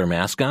didn't have their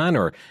mask on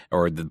or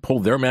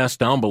pulled their mask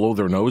down below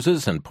their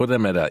noses and put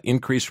them at an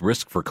increased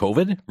risk for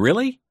COVID?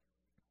 Really?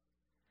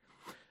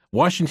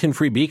 Washington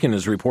Free Beacon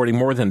is reporting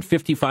more than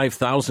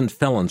 55,000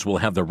 felons will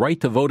have the right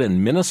to vote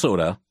in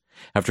Minnesota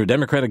after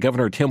Democratic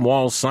Governor Tim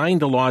Walz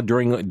signed a law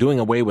doing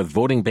away with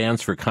voting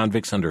bans for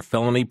convicts under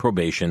felony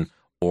probation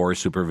or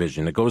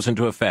supervision. It goes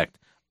into effect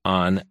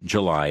on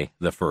July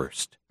the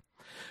 1st.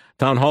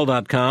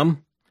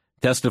 Townhall.com,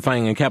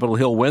 testifying in Capitol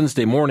Hill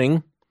Wednesday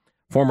morning,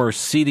 former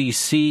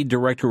CDC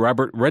Director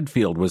Robert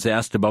Redfield was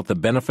asked about the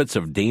benefits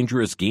of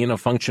dangerous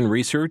gain-of-function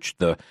research,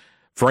 the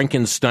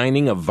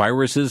Frankensteining of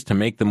viruses to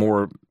make them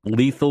more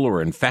lethal or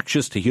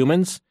infectious to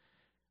humans.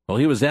 Well,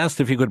 he was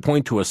asked if he could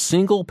point to a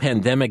single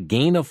pandemic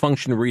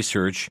gain-of-function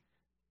research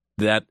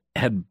that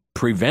had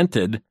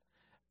prevented,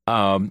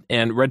 and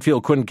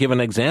Redfield couldn't give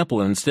an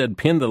example and instead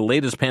pinned the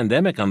latest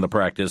pandemic on the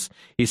practice.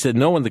 He said,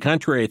 no, on the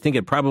contrary, I think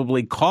it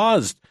probably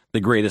caused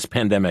the greatest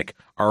pandemic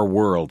our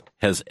world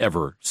has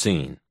ever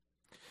seen.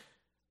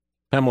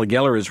 Pamela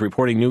Geller is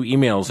reporting new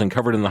emails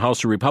uncovered in the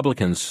House of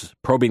Republicans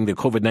probing the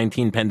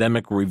COVID-19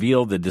 pandemic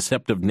reveal the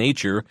deceptive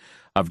nature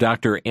of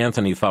Dr.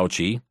 Anthony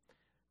Fauci,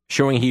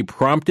 showing he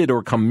prompted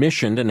or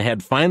commissioned and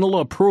had final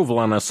approval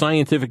on a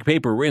scientific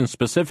paper written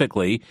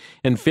specifically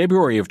in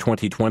February of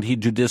 2020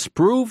 to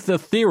disprove the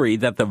theory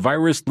that the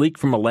virus leaked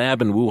from a lab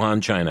in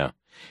Wuhan, China.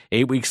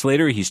 8 weeks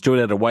later, he stood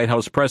at a White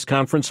House press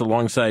conference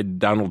alongside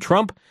Donald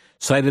Trump,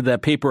 cited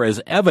that paper as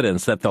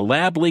evidence that the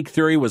lab leak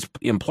theory was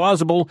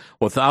implausible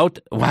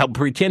while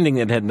pretending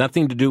it had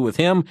nothing to do with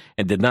him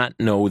and did not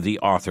know the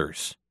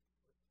authors.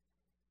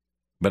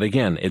 But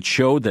again, it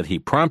showed that he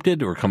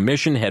prompted or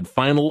commissioned, had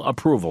final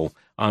approval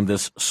on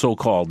this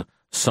so-called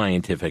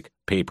scientific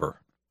paper.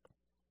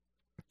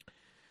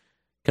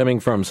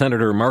 Coming from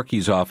Senator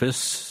Markey's office,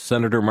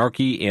 Senator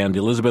Markey and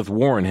Elizabeth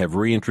Warren have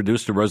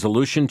reintroduced a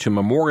resolution to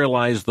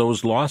memorialize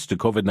those lost to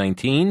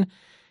COVID-19.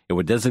 It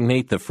would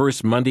designate the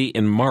first Monday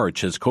in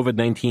March as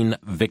COVID-19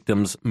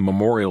 Victims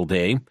Memorial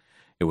Day.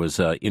 It was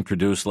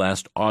introduced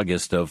last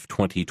August of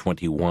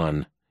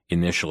 2021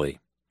 initially.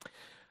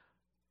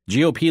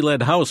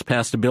 GOP-led House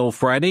passed a bill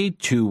Friday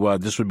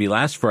this would be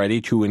last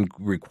Friday, to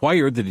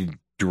require the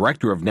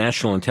Director of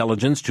National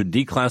Intelligence to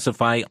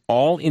declassify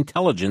all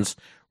intelligence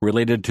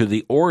related to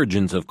the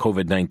origins of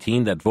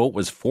COVID-19. That vote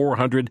was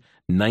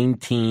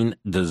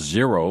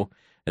 419-0.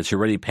 It's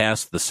already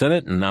passed the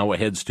Senate and now it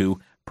heads to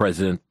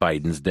President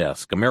Biden's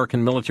desk.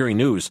 American Military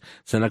News.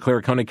 Santa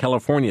Clara County,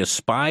 California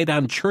spied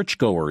on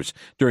churchgoers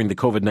during the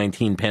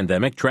COVID-19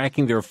 pandemic,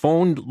 tracking their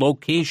phone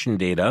location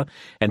data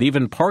and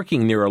even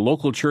parking near a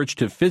local church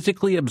to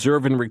physically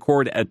observe and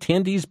record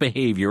attendees'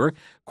 behavior,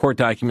 court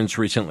documents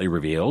recently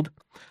revealed.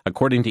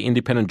 According to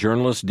independent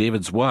journalist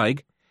David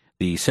Zweig,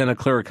 the Santa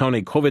Clara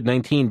County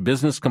COVID-19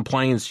 business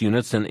compliance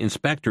units and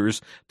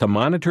inspectors to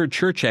monitor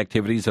church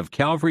activities of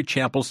Calvary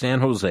Chapel,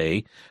 San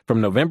Jose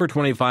from November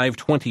 25,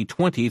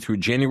 2020 through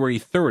January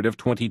 3rd of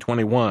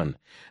 2021.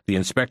 The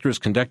inspectors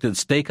conducted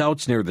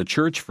stakeouts near the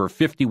church for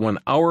 51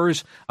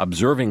 hours,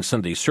 observing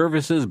Sunday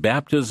services,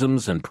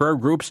 baptisms, and prayer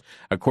groups,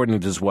 according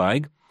to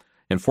Zweig.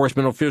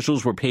 Enforcement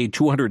officials were paid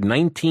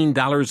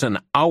 $219 an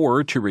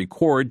hour to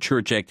record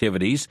church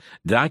activities,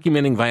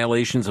 documenting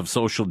violations of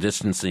social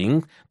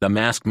distancing, the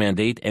mask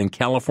mandate, and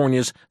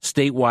California's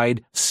statewide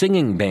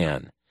singing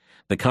ban.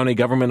 The county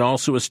government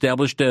also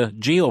established a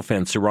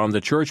geofence around the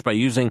church by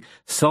using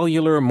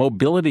cellular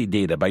mobility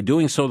data. By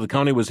doing so, the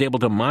county was able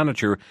to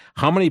monitor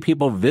how many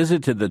people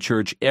visited the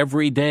church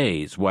every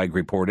day, Zweig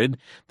reported.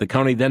 The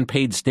county then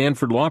paid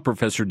Stanford law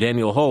professor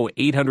Daniel Ho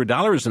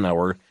 $800 an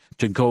hour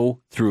to go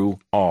through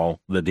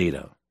all the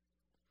data.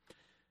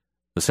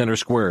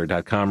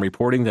 TheCenterSquare.com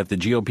reporting that the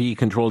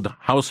GOP-controlled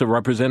House of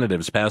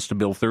Representatives passed a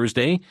bill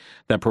Thursday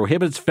that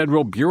prohibits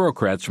federal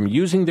bureaucrats from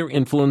using their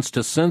influence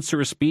to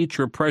censor speech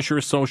or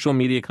pressure social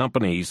media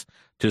companies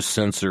to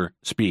censor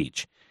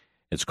speech.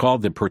 It's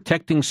called the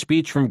Protecting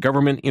Speech from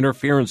Government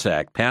Interference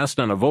Act, passed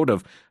on a vote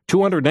of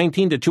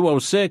 219 to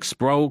 206,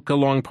 broke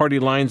along party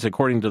lines,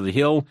 according to The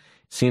Hill,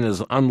 seen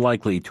as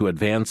unlikely to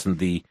advance in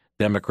the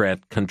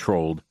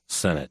Democrat-controlled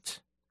Senate.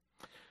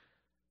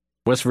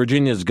 West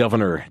Virginia's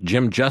Governor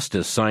Jim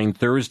Justice signed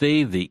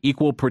Thursday the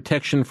Equal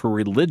Protection for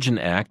Religion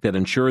Act that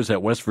ensures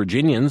that West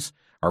Virginians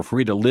are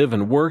free to live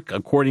and work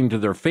according to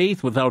their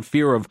faith without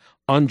fear of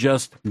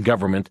unjust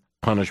government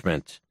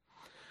punishment.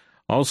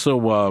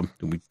 Also,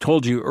 we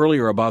told you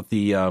earlier about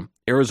the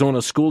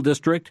Arizona School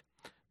District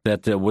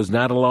that was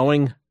not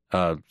allowing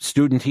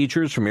student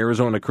teachers from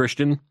Arizona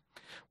Christian.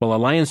 Well,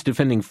 Alliance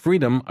Defending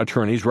Freedom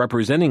attorneys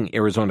representing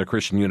Arizona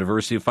Christian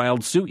University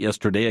filed suit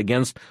yesterday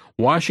against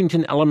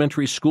Washington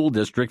Elementary School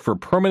District for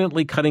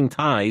permanently cutting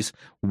ties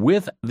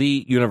with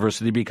the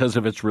university because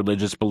of its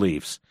religious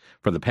beliefs.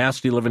 For the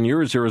past 11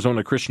 years,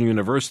 Arizona Christian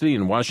University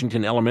and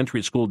Washington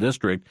Elementary School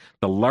District,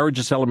 the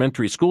largest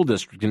elementary school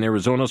district in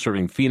Arizona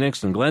serving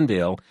Phoenix and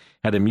Glendale,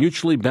 had a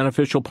mutually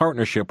beneficial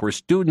partnership where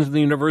students in the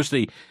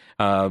university,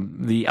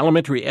 the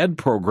elementary ed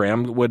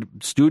program,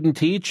 would student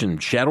teach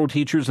and shadow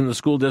teachers in the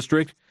school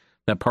district.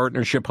 That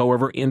partnership,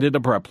 however, ended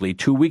abruptly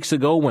 2 weeks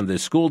ago when the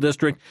school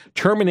district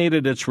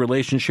terminated its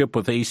relationship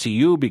with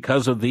ACU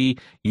because of the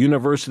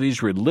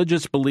university's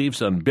religious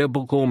beliefs on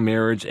biblical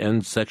marriage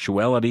and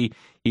sexuality,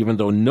 even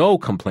though no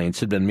complaints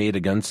had been made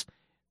against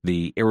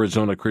the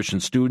Arizona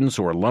Christian students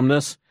or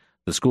alumnus.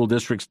 The school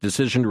district's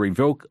decision to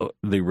revoke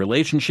the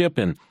relationship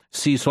and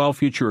cease all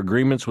future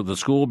agreements with the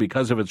school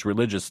because of its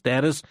religious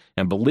status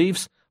and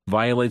beliefs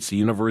violates the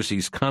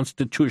university's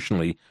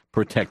constitutionally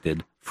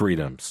protected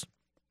freedoms.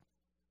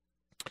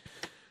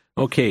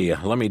 Okay,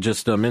 let me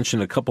just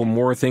mention a couple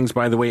more things.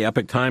 By the way,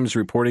 Epoch Times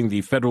reporting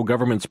the federal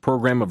government's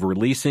program of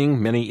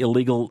releasing many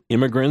illegal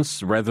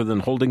immigrants rather than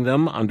holding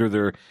them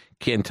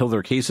until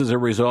their cases are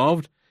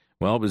resolved.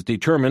 Well, it was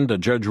determined, a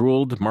judge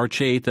ruled March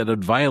 8th, that it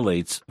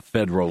violates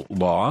federal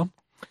law.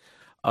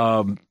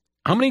 How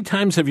many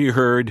times have you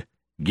heard,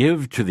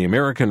 give to the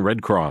American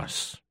Red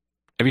Cross?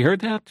 Have you heard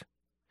that?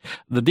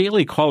 The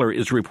Daily Caller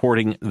is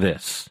reporting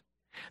this,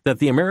 that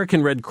the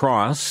American Red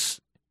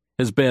Cross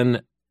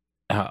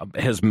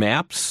has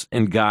maps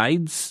and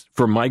guides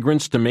for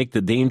migrants to make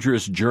the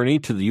dangerous journey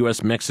to the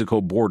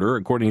U.S.-Mexico border,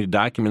 according to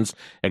documents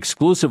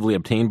exclusively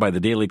obtained by the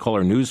Daily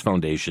Caller News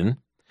Foundation.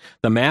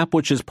 The map,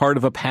 which is part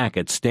of a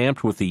packet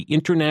stamped with the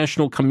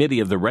International Committee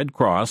of the Red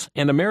Cross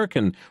and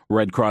American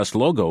Red Cross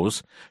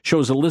logos,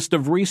 shows a list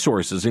of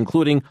resources,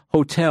 including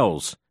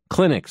hotels,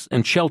 clinics,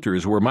 and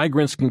shelters where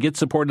migrants can get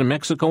support in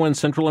Mexico and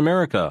Central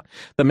America.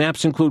 The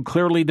maps include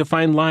clearly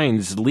defined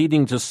lines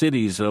leading to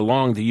cities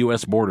along the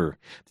U.S. border.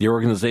 The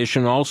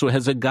organization also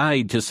has a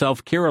guide to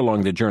self-care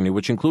along the journey,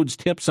 which includes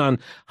tips on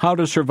how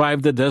to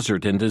survive the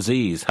desert and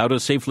disease, how to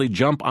safely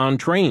jump on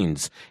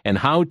trains, and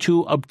how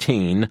to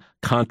obtain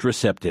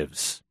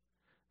contraceptives.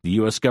 The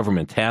U.S.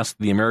 government tasked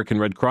the American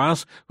Red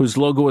Cross, whose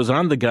logo is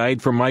on the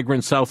guide for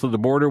migrants south of the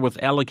border, with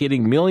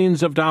allocating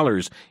millions of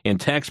dollars in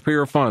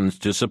taxpayer funds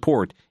to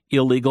support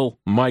illegal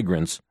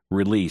migrants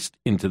released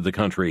into the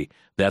country.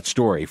 That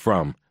story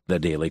from the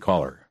Daily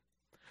Caller.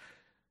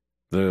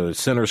 The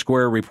Center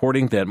Square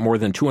reporting that more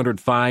than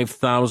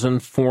 205,000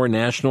 foreign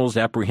nationals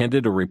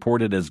apprehended or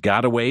reported as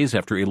gotaways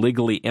after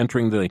illegally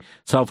entering the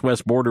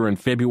southwest border in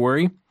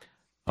February.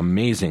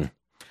 Amazing.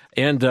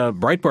 And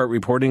Breitbart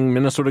reporting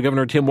Minnesota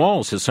Governor Tim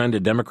Walz has signed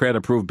a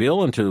Democrat-approved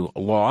bill into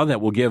law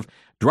that will give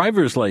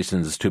driver's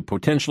license to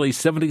potentially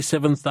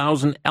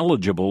 77,000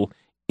 eligible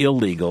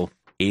illegal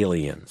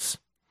aliens.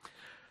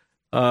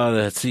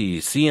 Let's see.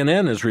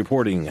 CNN is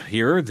reporting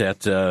here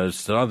that,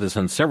 saw this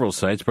on several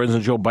sites,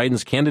 President Joe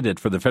Biden's candidate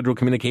for the Federal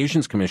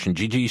Communications Commission,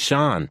 Gigi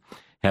Shan,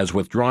 has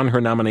withdrawn her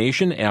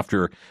nomination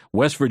after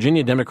West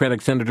Virginia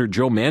Democratic Senator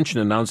Joe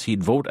Manchin announced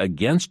he'd vote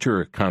against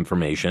her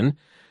confirmation.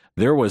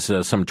 There was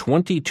some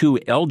 22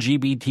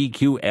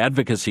 LGBTQ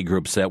advocacy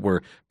groups that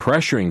were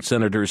pressuring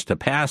senators to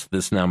pass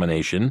this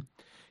nomination.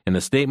 In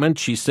a statement,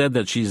 she said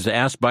that she's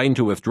asked Biden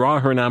to withdraw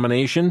her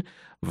nomination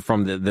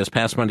from this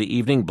past Monday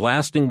evening,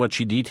 blasting what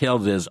she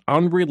detailed as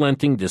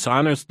unrelenting,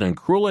 dishonest, and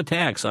cruel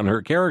attacks on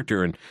her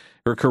character and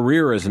her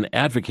career as an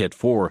advocate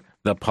for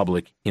the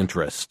public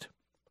interest.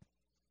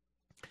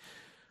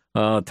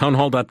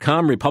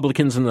 Townhall.com,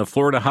 Republicans in the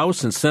Florida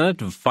House and Senate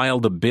have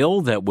filed a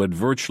bill that would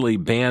virtually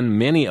ban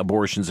many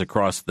abortions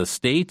across the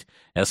state.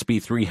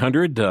 SB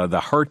 300, the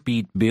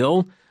Heartbeat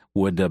Bill,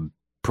 would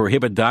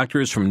prohibit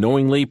doctors from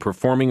knowingly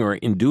performing or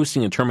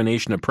inducing a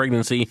termination of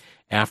pregnancy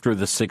after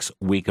the 6th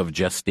week of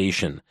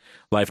gestation.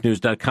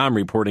 LifeNews.com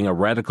reporting a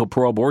radical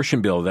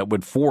pro-abortion bill that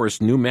would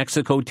force New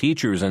Mexico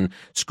teachers and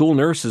school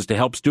nurses to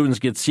help students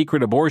get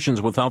secret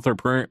abortions without their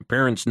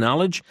parents'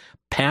 knowledge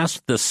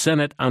passed the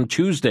Senate on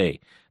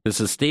Tuesday. This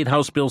is State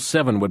House Bill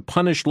 7, would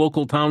punish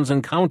local towns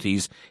and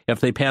counties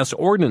if they pass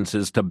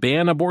ordinances to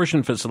ban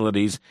abortion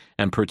facilities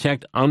and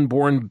protect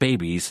unborn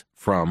babies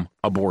from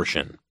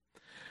abortion.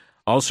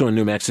 Also in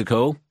New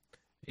Mexico,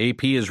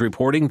 AP is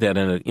reporting that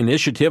an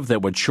initiative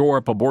that would shore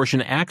up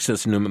abortion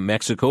access in New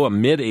Mexico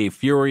amid a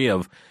flurry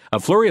of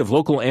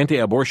local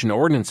anti-abortion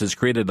ordinances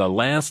created a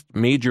last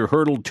major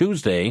hurdle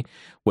Tuesday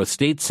with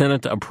state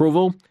Senate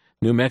approval.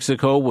 New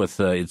Mexico, with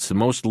its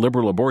most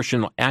liberal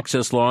abortion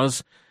access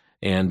laws,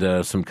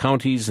 And some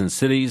counties and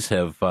cities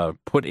have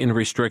put in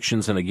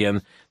restrictions. And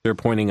again, they're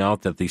pointing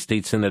out that the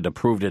state Senate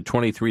approved it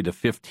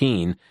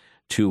 23-15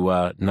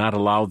 to not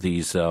allow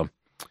these, the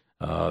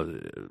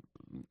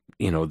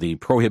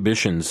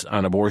prohibitions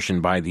on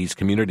abortion by these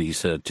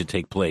communities to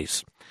take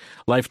place.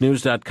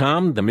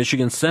 LifeNews.com, the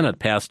Michigan Senate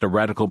passed a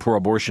radical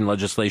pro-abortion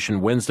legislation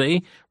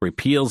Wednesday,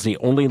 repeals the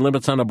only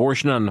limits on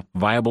abortion on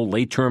viable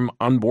late-term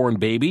unborn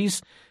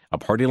babies. A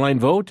party line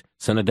vote,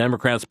 Senate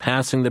Democrats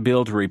passing the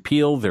bill to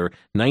repeal their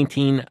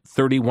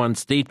 1931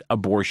 state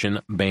abortion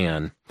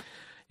ban.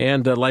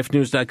 And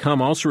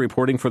LifeNews.com also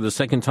reporting for the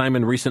second time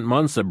in recent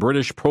months, a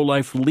British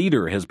pro-life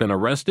leader has been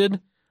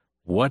arrested.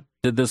 What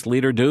did this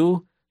leader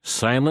do?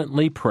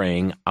 Silently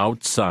praying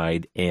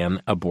outside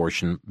an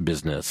abortion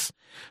business.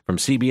 From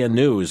CBN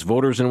News,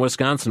 voters in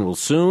Wisconsin will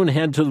soon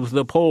head to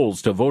the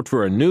polls to vote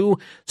for a new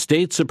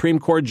state Supreme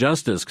Court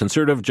justice.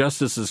 Conservative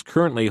justices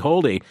currently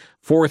hold a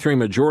 4-3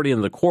 majority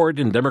in the court,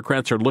 and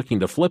Democrats are looking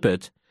to flip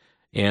it.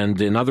 And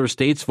in other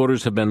states,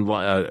 voters have been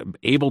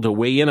able to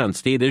weigh in on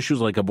state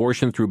issues like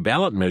abortion through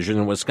ballot measures.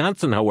 In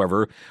Wisconsin,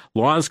 however,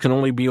 laws can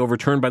only be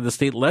overturned by the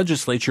state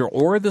legislature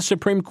or the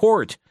Supreme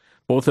Court.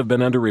 Both have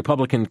been under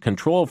Republican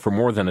control for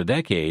more than a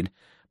decade.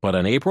 But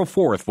on April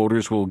 4th,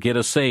 voters will get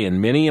a say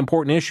in many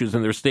important issues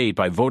in their state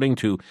by voting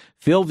to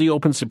fill the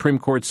open Supreme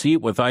Court seat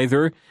with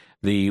either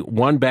the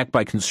one backed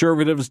by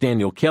conservatives,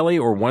 Daniel Kelly,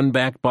 or one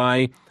backed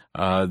by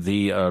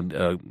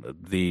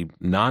the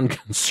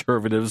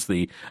non-conservatives,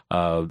 the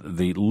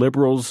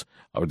liberals,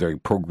 or the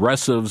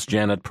progressives,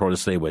 Janet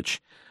Protasewicz.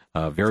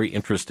 Very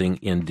interesting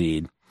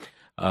indeed.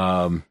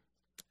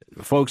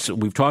 Folks,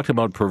 we've talked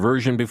about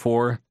perversion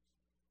before.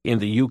 In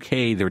the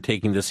UK, they're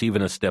taking this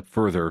even a step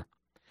further,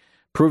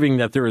 proving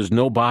that there is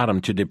no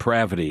bottom to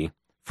depravity.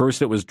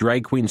 First, it was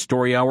drag queen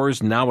story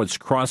hours. Now it's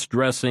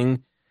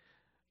cross-dressing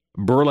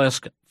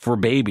burlesque for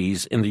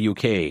babies in the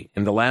UK.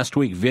 In the last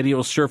week,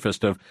 videos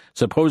surfaced of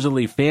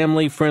supposedly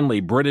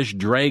family-friendly British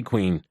drag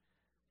queen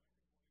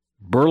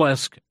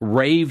burlesque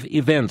rave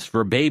events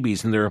for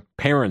babies and their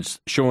parents,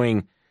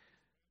 showing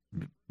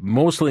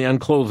mostly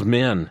unclothed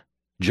men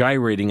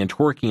gyrating and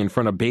twerking in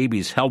front of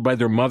babies held by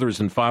their mothers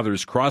and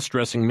fathers,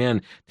 cross-dressing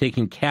men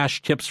taking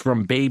cash tips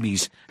from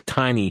babies'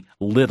 tiny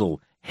little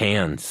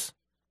hands.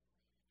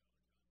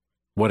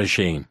 What a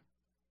shame.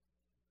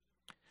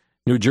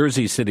 New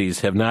Jersey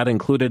cities have not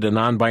included a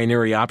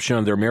non-binary option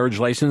on their marriage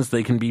license.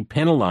 They can be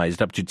penalized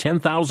up to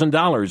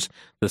 $10,000,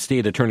 the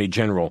state attorney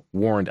general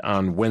warned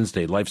on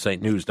Wednesday.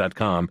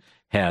 LifeSiteNews.com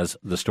has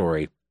the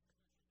story.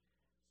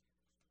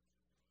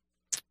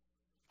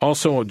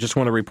 Also, just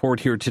want to report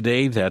here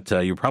today that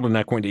you're probably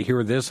not going to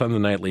hear this on the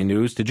nightly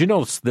news. Did you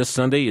know this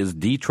Sunday is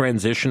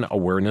Detransition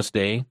Awareness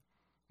Day?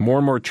 More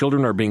and more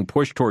children are being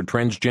pushed toward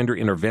transgender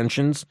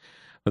interventions.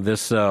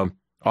 This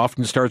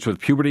often starts with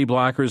puberty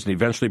blockers and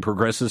eventually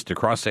progresses to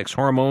cross-sex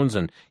hormones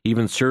and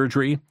even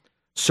surgery.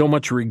 So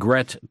much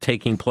regret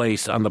taking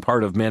place on the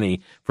part of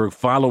many for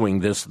following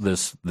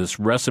this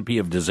recipe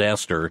of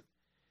disaster.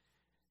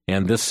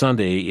 And this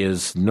Sunday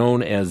is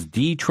known as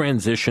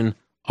Detransition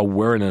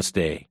Awareness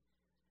Day,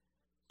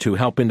 to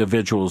help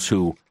individuals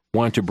who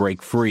want to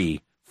break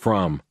free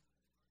from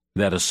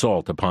that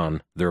assault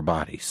upon their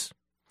bodies.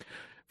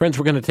 Friends,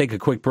 we're going to take a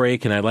quick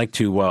break, and I'd like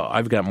to,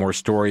 I've got more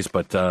stories,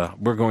 but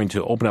we're going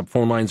to open up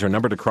phone lines. Our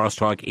number to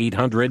Crosstalk,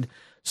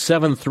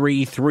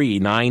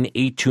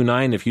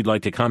 800-733-9829. If you'd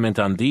like to comment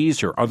on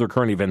these or other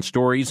current event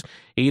stories,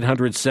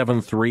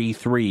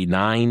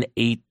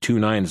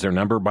 800-733-9829 is their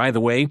number. By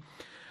the way,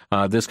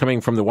 this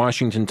coming from the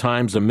Washington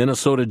Times, a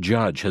Minnesota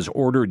judge has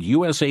ordered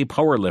USA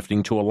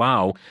Powerlifting to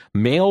allow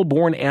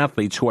male-born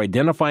athletes who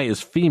identify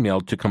as female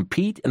to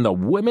compete in the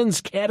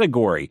women's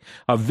category,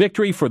 a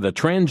victory for the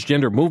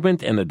transgender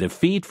movement and a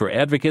defeat for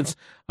advocates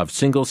of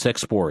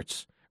single-sex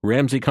sports.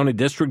 Ramsey County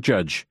District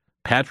Judge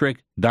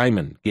Patrick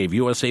Diamond gave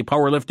USA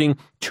Powerlifting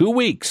 2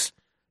 weeks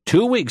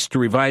to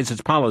revise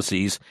its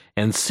policies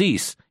and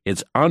cease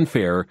its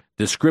unfair,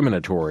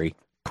 discriminatory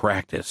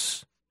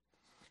practice.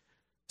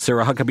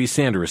 Sarah Huckabee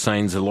Sanders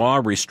signs a law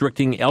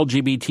restricting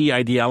LGBT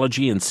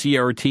ideology and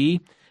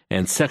CRT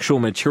and sexual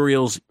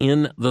materials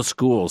in the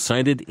school,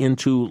 signed it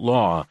into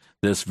law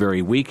this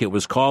very week. It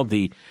was called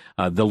the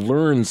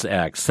LEARNS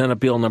Act,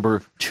 Senate Bill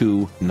number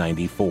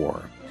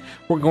 294.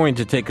 We're going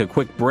to take a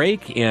quick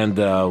break, and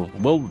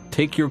we'll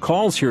take your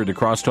calls here to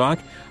Crosstalk.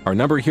 Our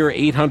number here,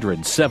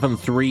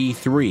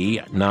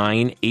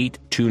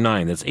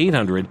 800-733-9829. That's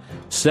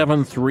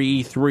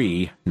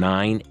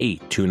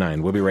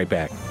 800-733-9829. We'll be right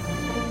back.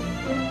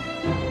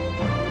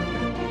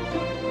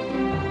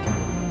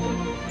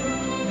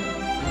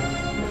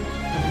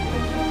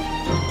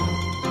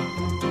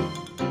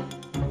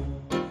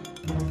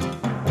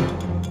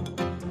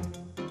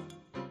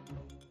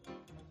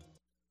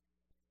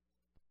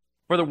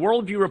 For the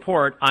Worldview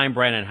Report, I'm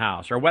Brandon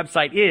House. Our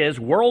website is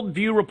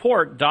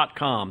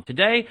worldviewreport.com.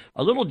 Today,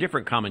 a little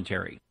different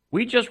commentary.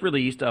 We just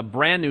released a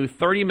brand new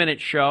 30-minute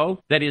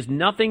show that is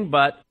nothing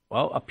but,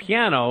 well, a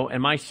piano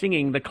and my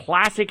singing the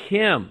classic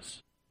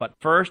hymns. But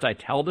first, I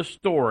tell the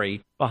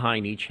story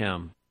behind each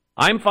hymn.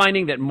 I'm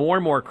finding that more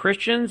and more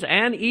Christians,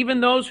 and even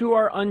those who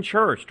are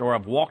unchurched or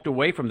have walked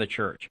away from the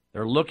church,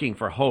 they're looking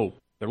for hope.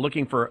 They're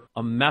looking for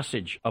a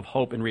message of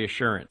hope and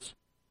reassurance.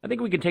 I think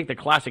we can take the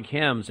classic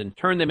hymns and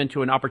turn them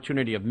into an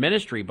opportunity of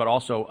ministry, but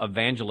also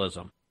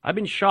evangelism. I've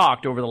been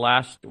shocked over the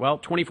last,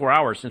 24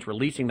 hours since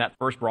releasing that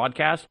first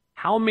broadcast,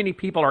 how many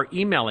people are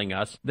emailing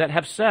us that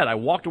have said, I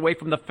walked away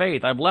from the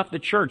faith, I've left the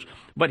church.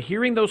 But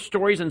hearing those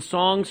stories and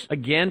songs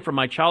again from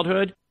my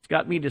childhood, it's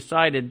got me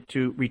decided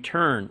to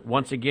return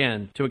once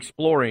again to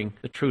exploring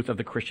the truth of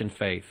the Christian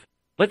faith.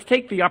 Let's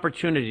take the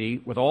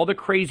opportunity, with all the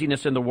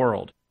craziness in the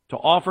world, to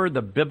offer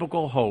the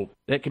biblical hope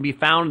that can be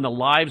found in the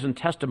lives and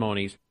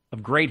testimonies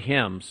of great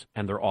hymns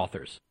and their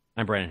authors.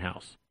 I'm Brandon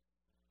House.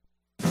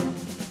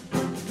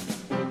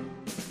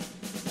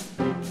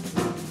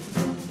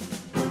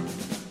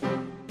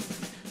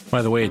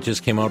 By the way, it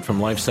just came out from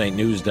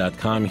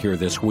LifeSiteNews.com here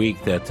this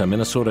week that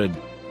Minnesota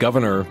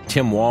Governor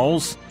Tim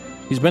Walz,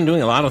 he's been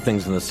doing a lot of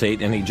things in the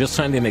state, and he just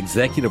signed an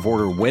executive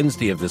order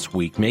Wednesday of this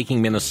week making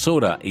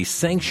Minnesota a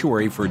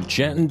sanctuary for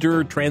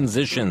gender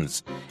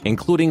transitions,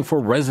 including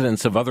for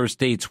residents of other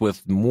states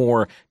with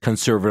more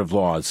conservative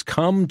laws.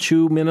 Come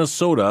to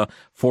Minnesota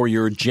for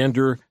your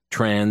gender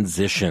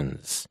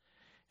transitions.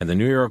 And the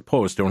New York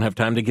Post, don't have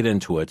time to get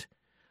into it,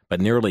 but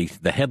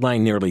the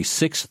headline, nearly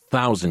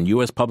 6,000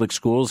 U.S. public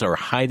schools are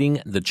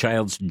hiding the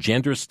child's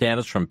gender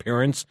status from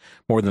parents.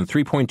 More than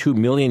 3.2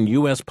 million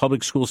U.S.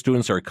 public school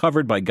students are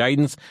covered by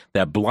guidance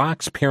that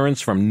blocks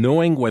parents from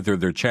knowing whether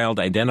their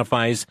child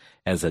identifies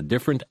as a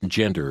different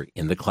gender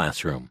in the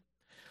classroom.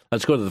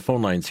 Let's go to the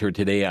phone lines here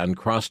today on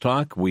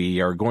Crosstalk.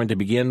 We are going to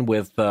begin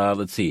with,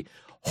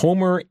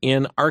 Homer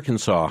in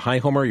Arkansas. Hi,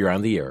 Homer, you're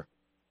on the air.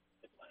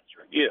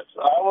 Yes,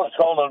 I was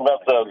calling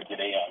about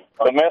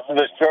the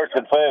Methodist Church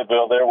in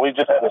Fayetteville there. We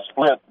just had a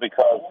split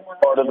because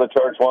part of the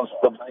church wants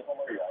to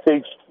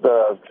teach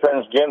the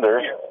transgender.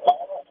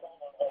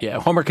 Yeah,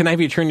 Homer, can I have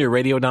you turn your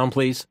radio down,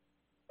 please?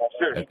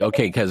 Sure.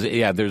 Okay, because,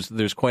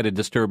 there's quite a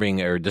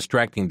disturbing or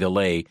distracting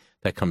delay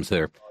that comes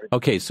there.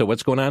 Okay, so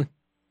what's going on?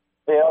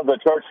 Yeah, the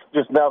church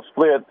just now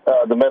split,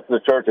 the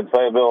Methodist Church in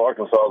Fayetteville,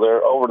 Arkansas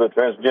there, over the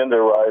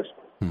transgender rights.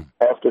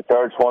 Half the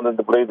church wanted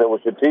to believe that we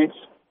should teach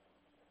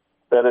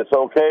that it's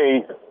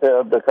okay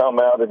to come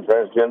out in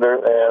transgender,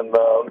 and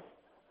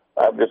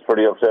I'm just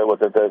pretty upset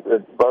with it that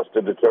it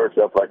busted the church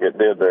up like it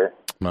did there.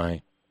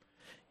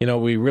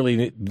 We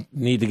really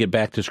need to get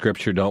back to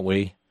Scripture, don't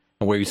we?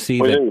 And where you see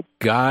that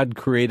God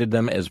created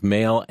them as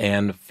male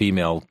and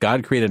female.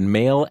 God created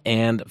male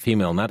and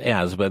female, not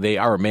as, but they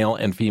are male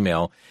and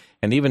female.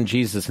 And even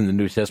Jesus in the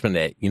New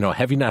Testament,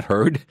 have you not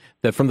heard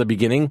that from the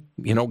beginning,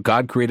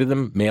 God created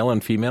them male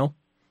and female?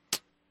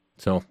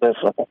 So,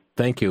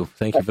 thank you.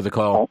 Thank you for the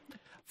call.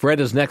 Fred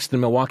is next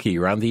in Milwaukee.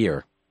 You're on the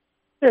air.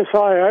 Yes,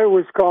 hi. I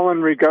was calling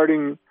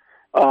regarding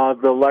the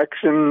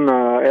election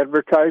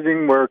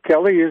advertising, where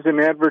Kelly is in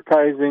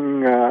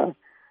advertising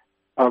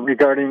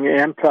regarding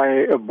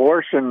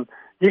anti-abortion.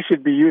 You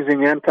should be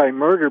using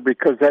anti-murder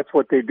because that's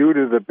what they do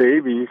to the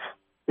babies.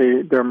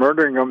 They're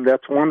murdering them.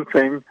 That's one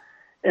thing.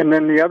 And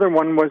then the other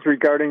one was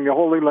regarding the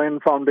Holy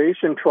Land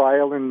Foundation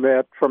trial, in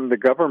that from the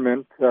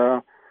government,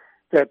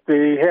 that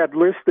they had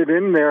listed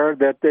in there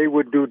that they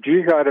would do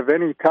jihad of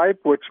any type,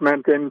 which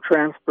meant in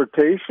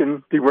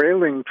transportation,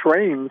 derailing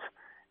trains,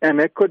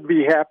 and it could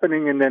be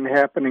happening and then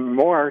happening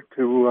more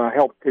to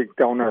help take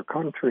down our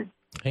country.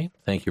 Okay,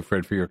 thank you,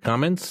 Fred, for your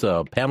comments.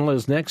 Pamela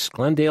is next,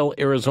 Glendale,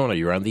 Arizona.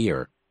 You're on the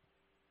air.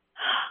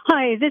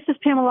 Hi, this is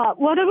Pamela.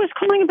 What I was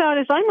calling about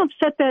is I'm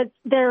upset that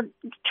they're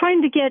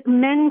trying to get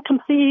men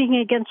competing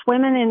against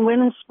women in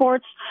women's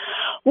sports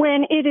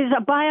when it is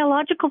a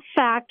biological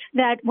fact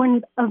that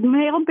when a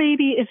male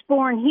baby is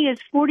born, he is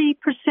 40%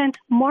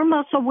 more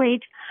muscle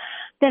weight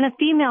than a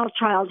female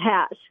child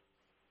has.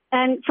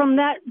 And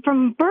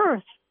from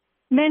birth,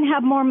 men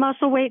have more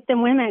muscle weight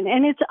than women.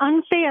 And it's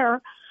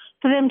unfair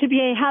for them to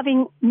be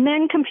having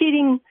men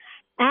competing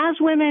as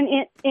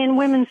women in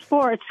women's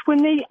sports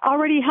when they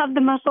already have the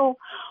muscle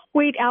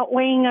weight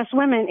outweighing us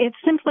women. It's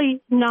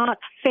simply not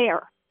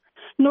fair,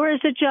 nor is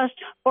it just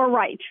or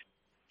right.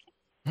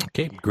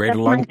 Okay, greater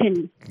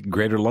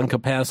lung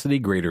capacity,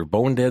 greater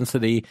bone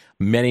density,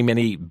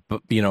 many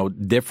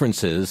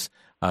differences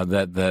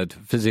that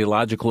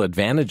physiological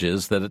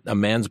advantages that a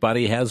man's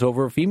body has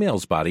over a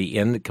female's body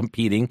in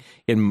competing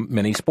in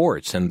many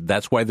sports. And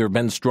that's why there have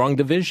been strong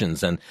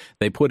divisions. And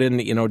they put in,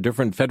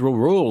 different federal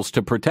rules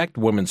to protect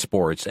women's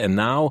sports. And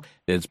now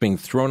it's being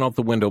thrown out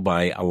the window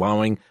by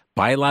allowing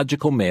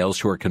biological males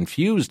who are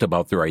confused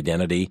about their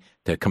identity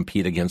to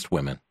compete against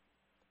women.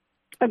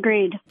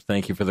 Agreed.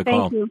 Thank you for the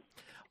call. Thank you.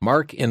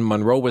 Mark in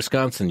Monroe,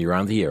 Wisconsin, you're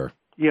on the air.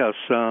 Yes,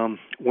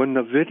 when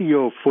the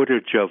video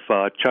footage of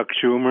Chuck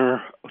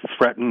Schumer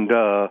threatened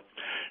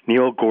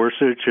Neil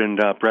Gorsuch and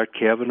Brett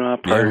Kavanaugh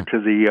prior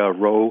to the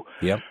Roe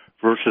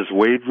versus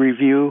Wade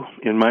review,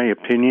 in my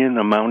opinion,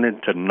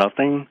 amounted to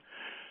nothing.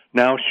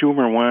 Now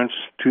Schumer wants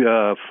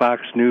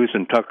Fox News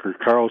and Tucker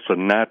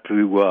Carlson not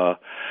to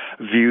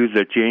view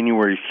the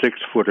January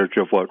 6th footage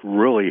of what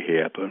really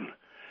happened.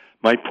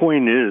 My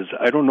point is,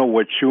 I don't know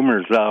what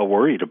Schumer's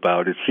worried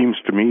about. It seems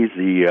to me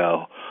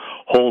the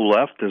whole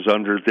left is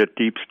under the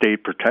deep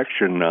state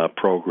protection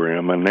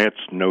program, and that's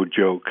no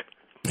joke.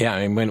 Yeah,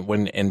 I mean,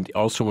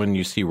 when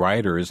you see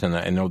rioters, and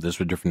I know this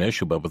was a different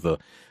issue, but with the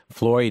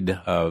Floyd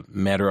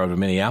matter out of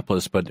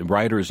Minneapolis, but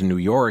rioters in New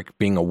York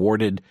being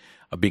awarded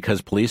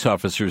because police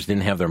officers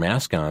didn't have their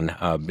mask on,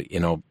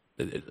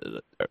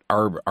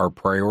 our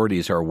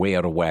priorities are way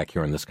out of whack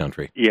here in this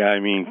country. Yeah, I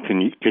mean,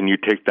 can you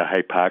take the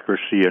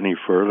hypocrisy any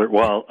further?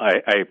 Well,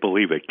 I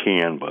believe it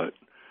can, but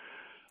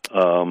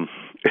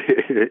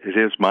it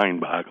is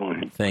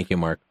mind-boggling. Thank you,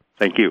 Mark.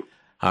 Thank you.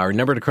 Our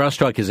number to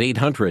Crosstalk is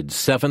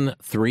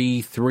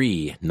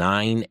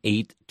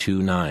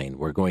 800-733-9829.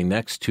 We're going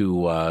next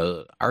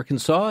to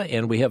Arkansas,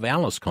 and we have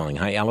Alice calling.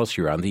 Hi, Alice,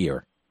 you're on the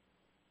air.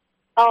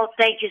 Oh,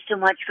 thank you so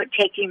much for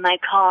taking my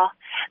call.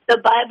 The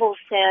Bible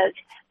says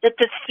that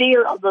the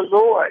fear of the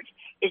Lord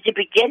is the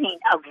beginning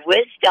of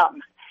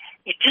wisdom.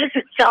 It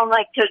doesn't sound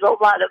like there's a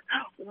lot of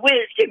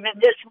wisdom in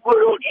this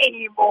world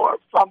anymore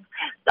from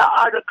the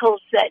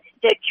articles that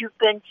you've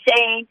been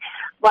saying,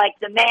 like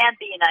the man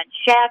being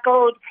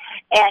unshackled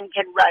and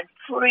can run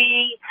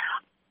free,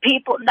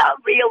 people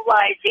not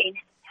realizing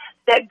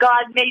that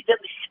God made them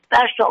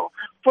special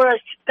for a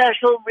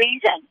special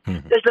reason.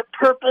 Mm-hmm. There's a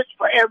purpose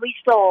for every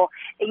soul.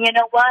 And you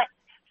know what?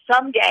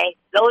 Someday,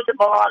 those that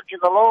belong to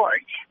the Lord,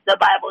 the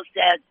Bible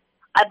says,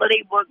 I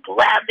believe we're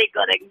gladly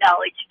going to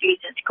acknowledge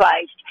Jesus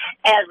Christ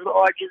as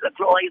Lord to the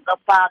glory of the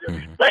Father.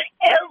 Mm-hmm. But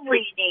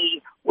every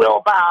knee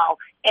will bow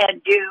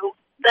and do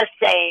the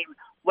same,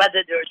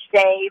 whether they're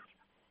saved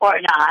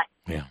or not.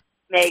 Yeah.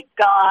 May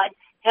God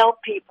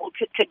help people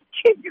to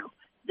continue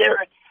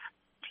their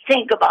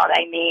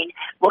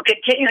we'll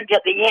continue until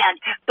the end,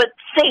 but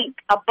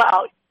think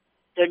about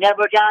their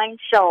never-dying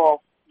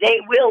soul. They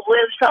will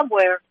live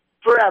somewhere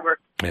forever.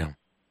 Yeah.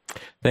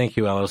 Thank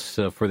you, Alice,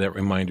 for that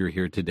reminder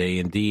here today.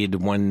 Indeed,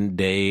 one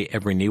day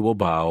every knee will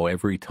bow,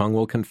 every tongue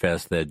will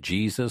confess that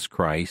Jesus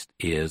Christ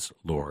is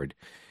Lord.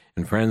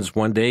 And friends,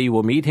 one day you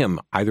will meet him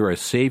either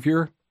as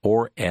Savior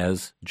or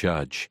as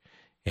Judge.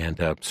 And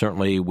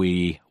certainly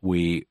we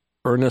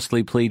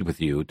earnestly plead with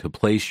you to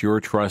place your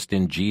trust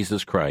in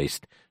Jesus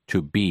Christ to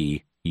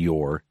be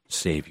your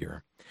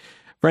Savior.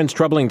 Friends,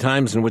 troubling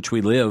times in which we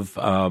live,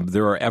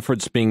 there are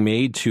efforts being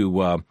made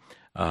to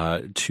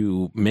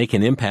make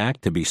an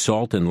impact, to be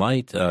salt and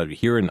light.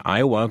 Here in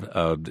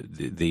Iowa,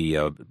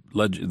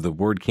 the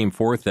word came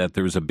forth that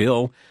there's a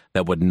bill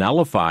that would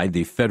nullify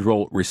the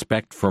federal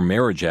Respect for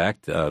Marriage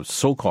Act,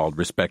 so-called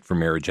Respect for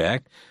Marriage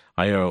Act.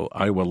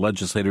 Iowa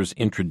legislators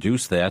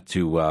introduced that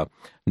to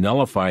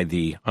nullify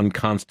the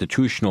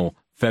unconstitutional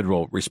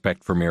federal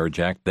Respect for Marriage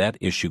Act, that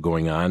issue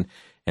going on.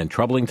 And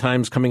troubling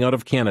times coming out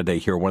of Canada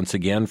here once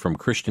again from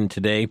Christian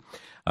Today.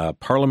 A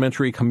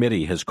parliamentary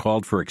committee has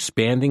called for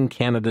expanding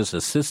Canada's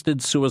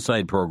assisted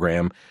suicide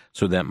program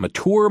so that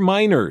mature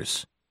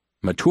minors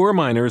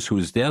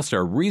whose deaths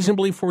are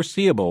reasonably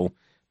foreseeable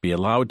be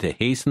allowed to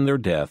hasten their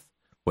death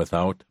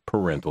without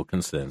parental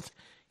consent.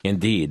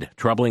 Indeed,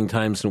 troubling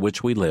times in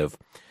which we live.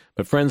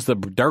 But friends, the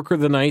darker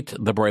the night,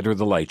 the brighter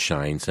the light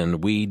shines,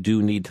 and we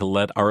do need to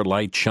let our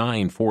light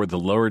shine for the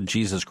Lord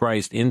Jesus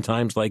Christ in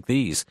times like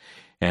these.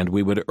 And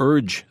we would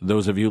urge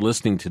those of you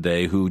listening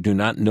today who do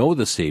not know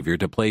the Savior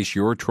to place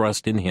your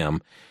trust in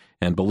him,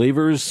 and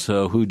believers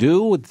who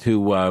do,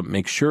 to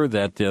make sure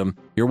that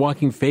you're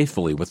walking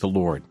faithfully with the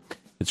Lord.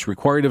 It's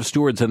required of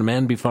stewards that a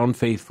man be found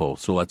faithful.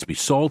 So let's be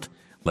salt,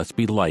 let's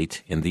be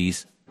light in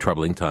these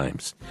troubling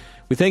times.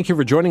 We thank you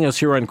for joining us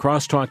here on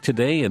Crosstalk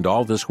today and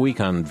all this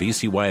week on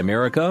VCY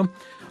America.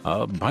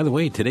 By the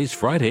way, today's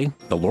Friday.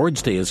 The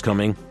Lord's Day is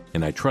coming,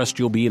 and I trust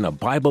you'll be in a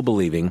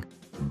Bible-believing,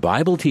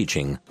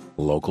 Bible-teaching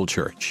local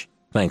church.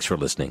 Thanks for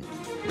listening.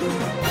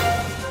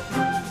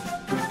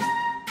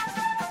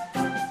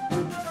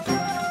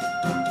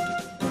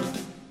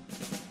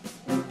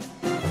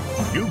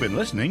 You've been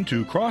listening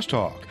to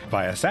Crosstalk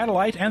via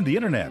satellite and the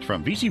internet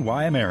from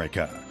VCY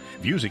America.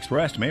 Views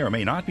expressed may or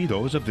may not be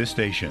those of this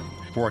station.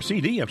 For a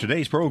CD of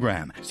today's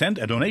program, send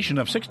a donation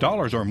of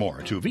 $6 or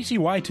more to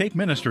VCY Take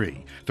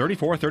Ministry,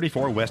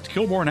 3434 West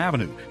Kilbourne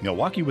Avenue,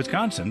 Milwaukee,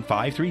 Wisconsin,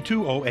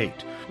 53208,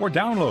 or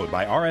download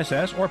by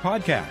RSS or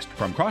podcast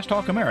from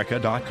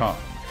crosstalkamerica.com.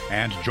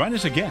 And join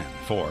us again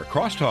for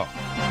Crosstalk.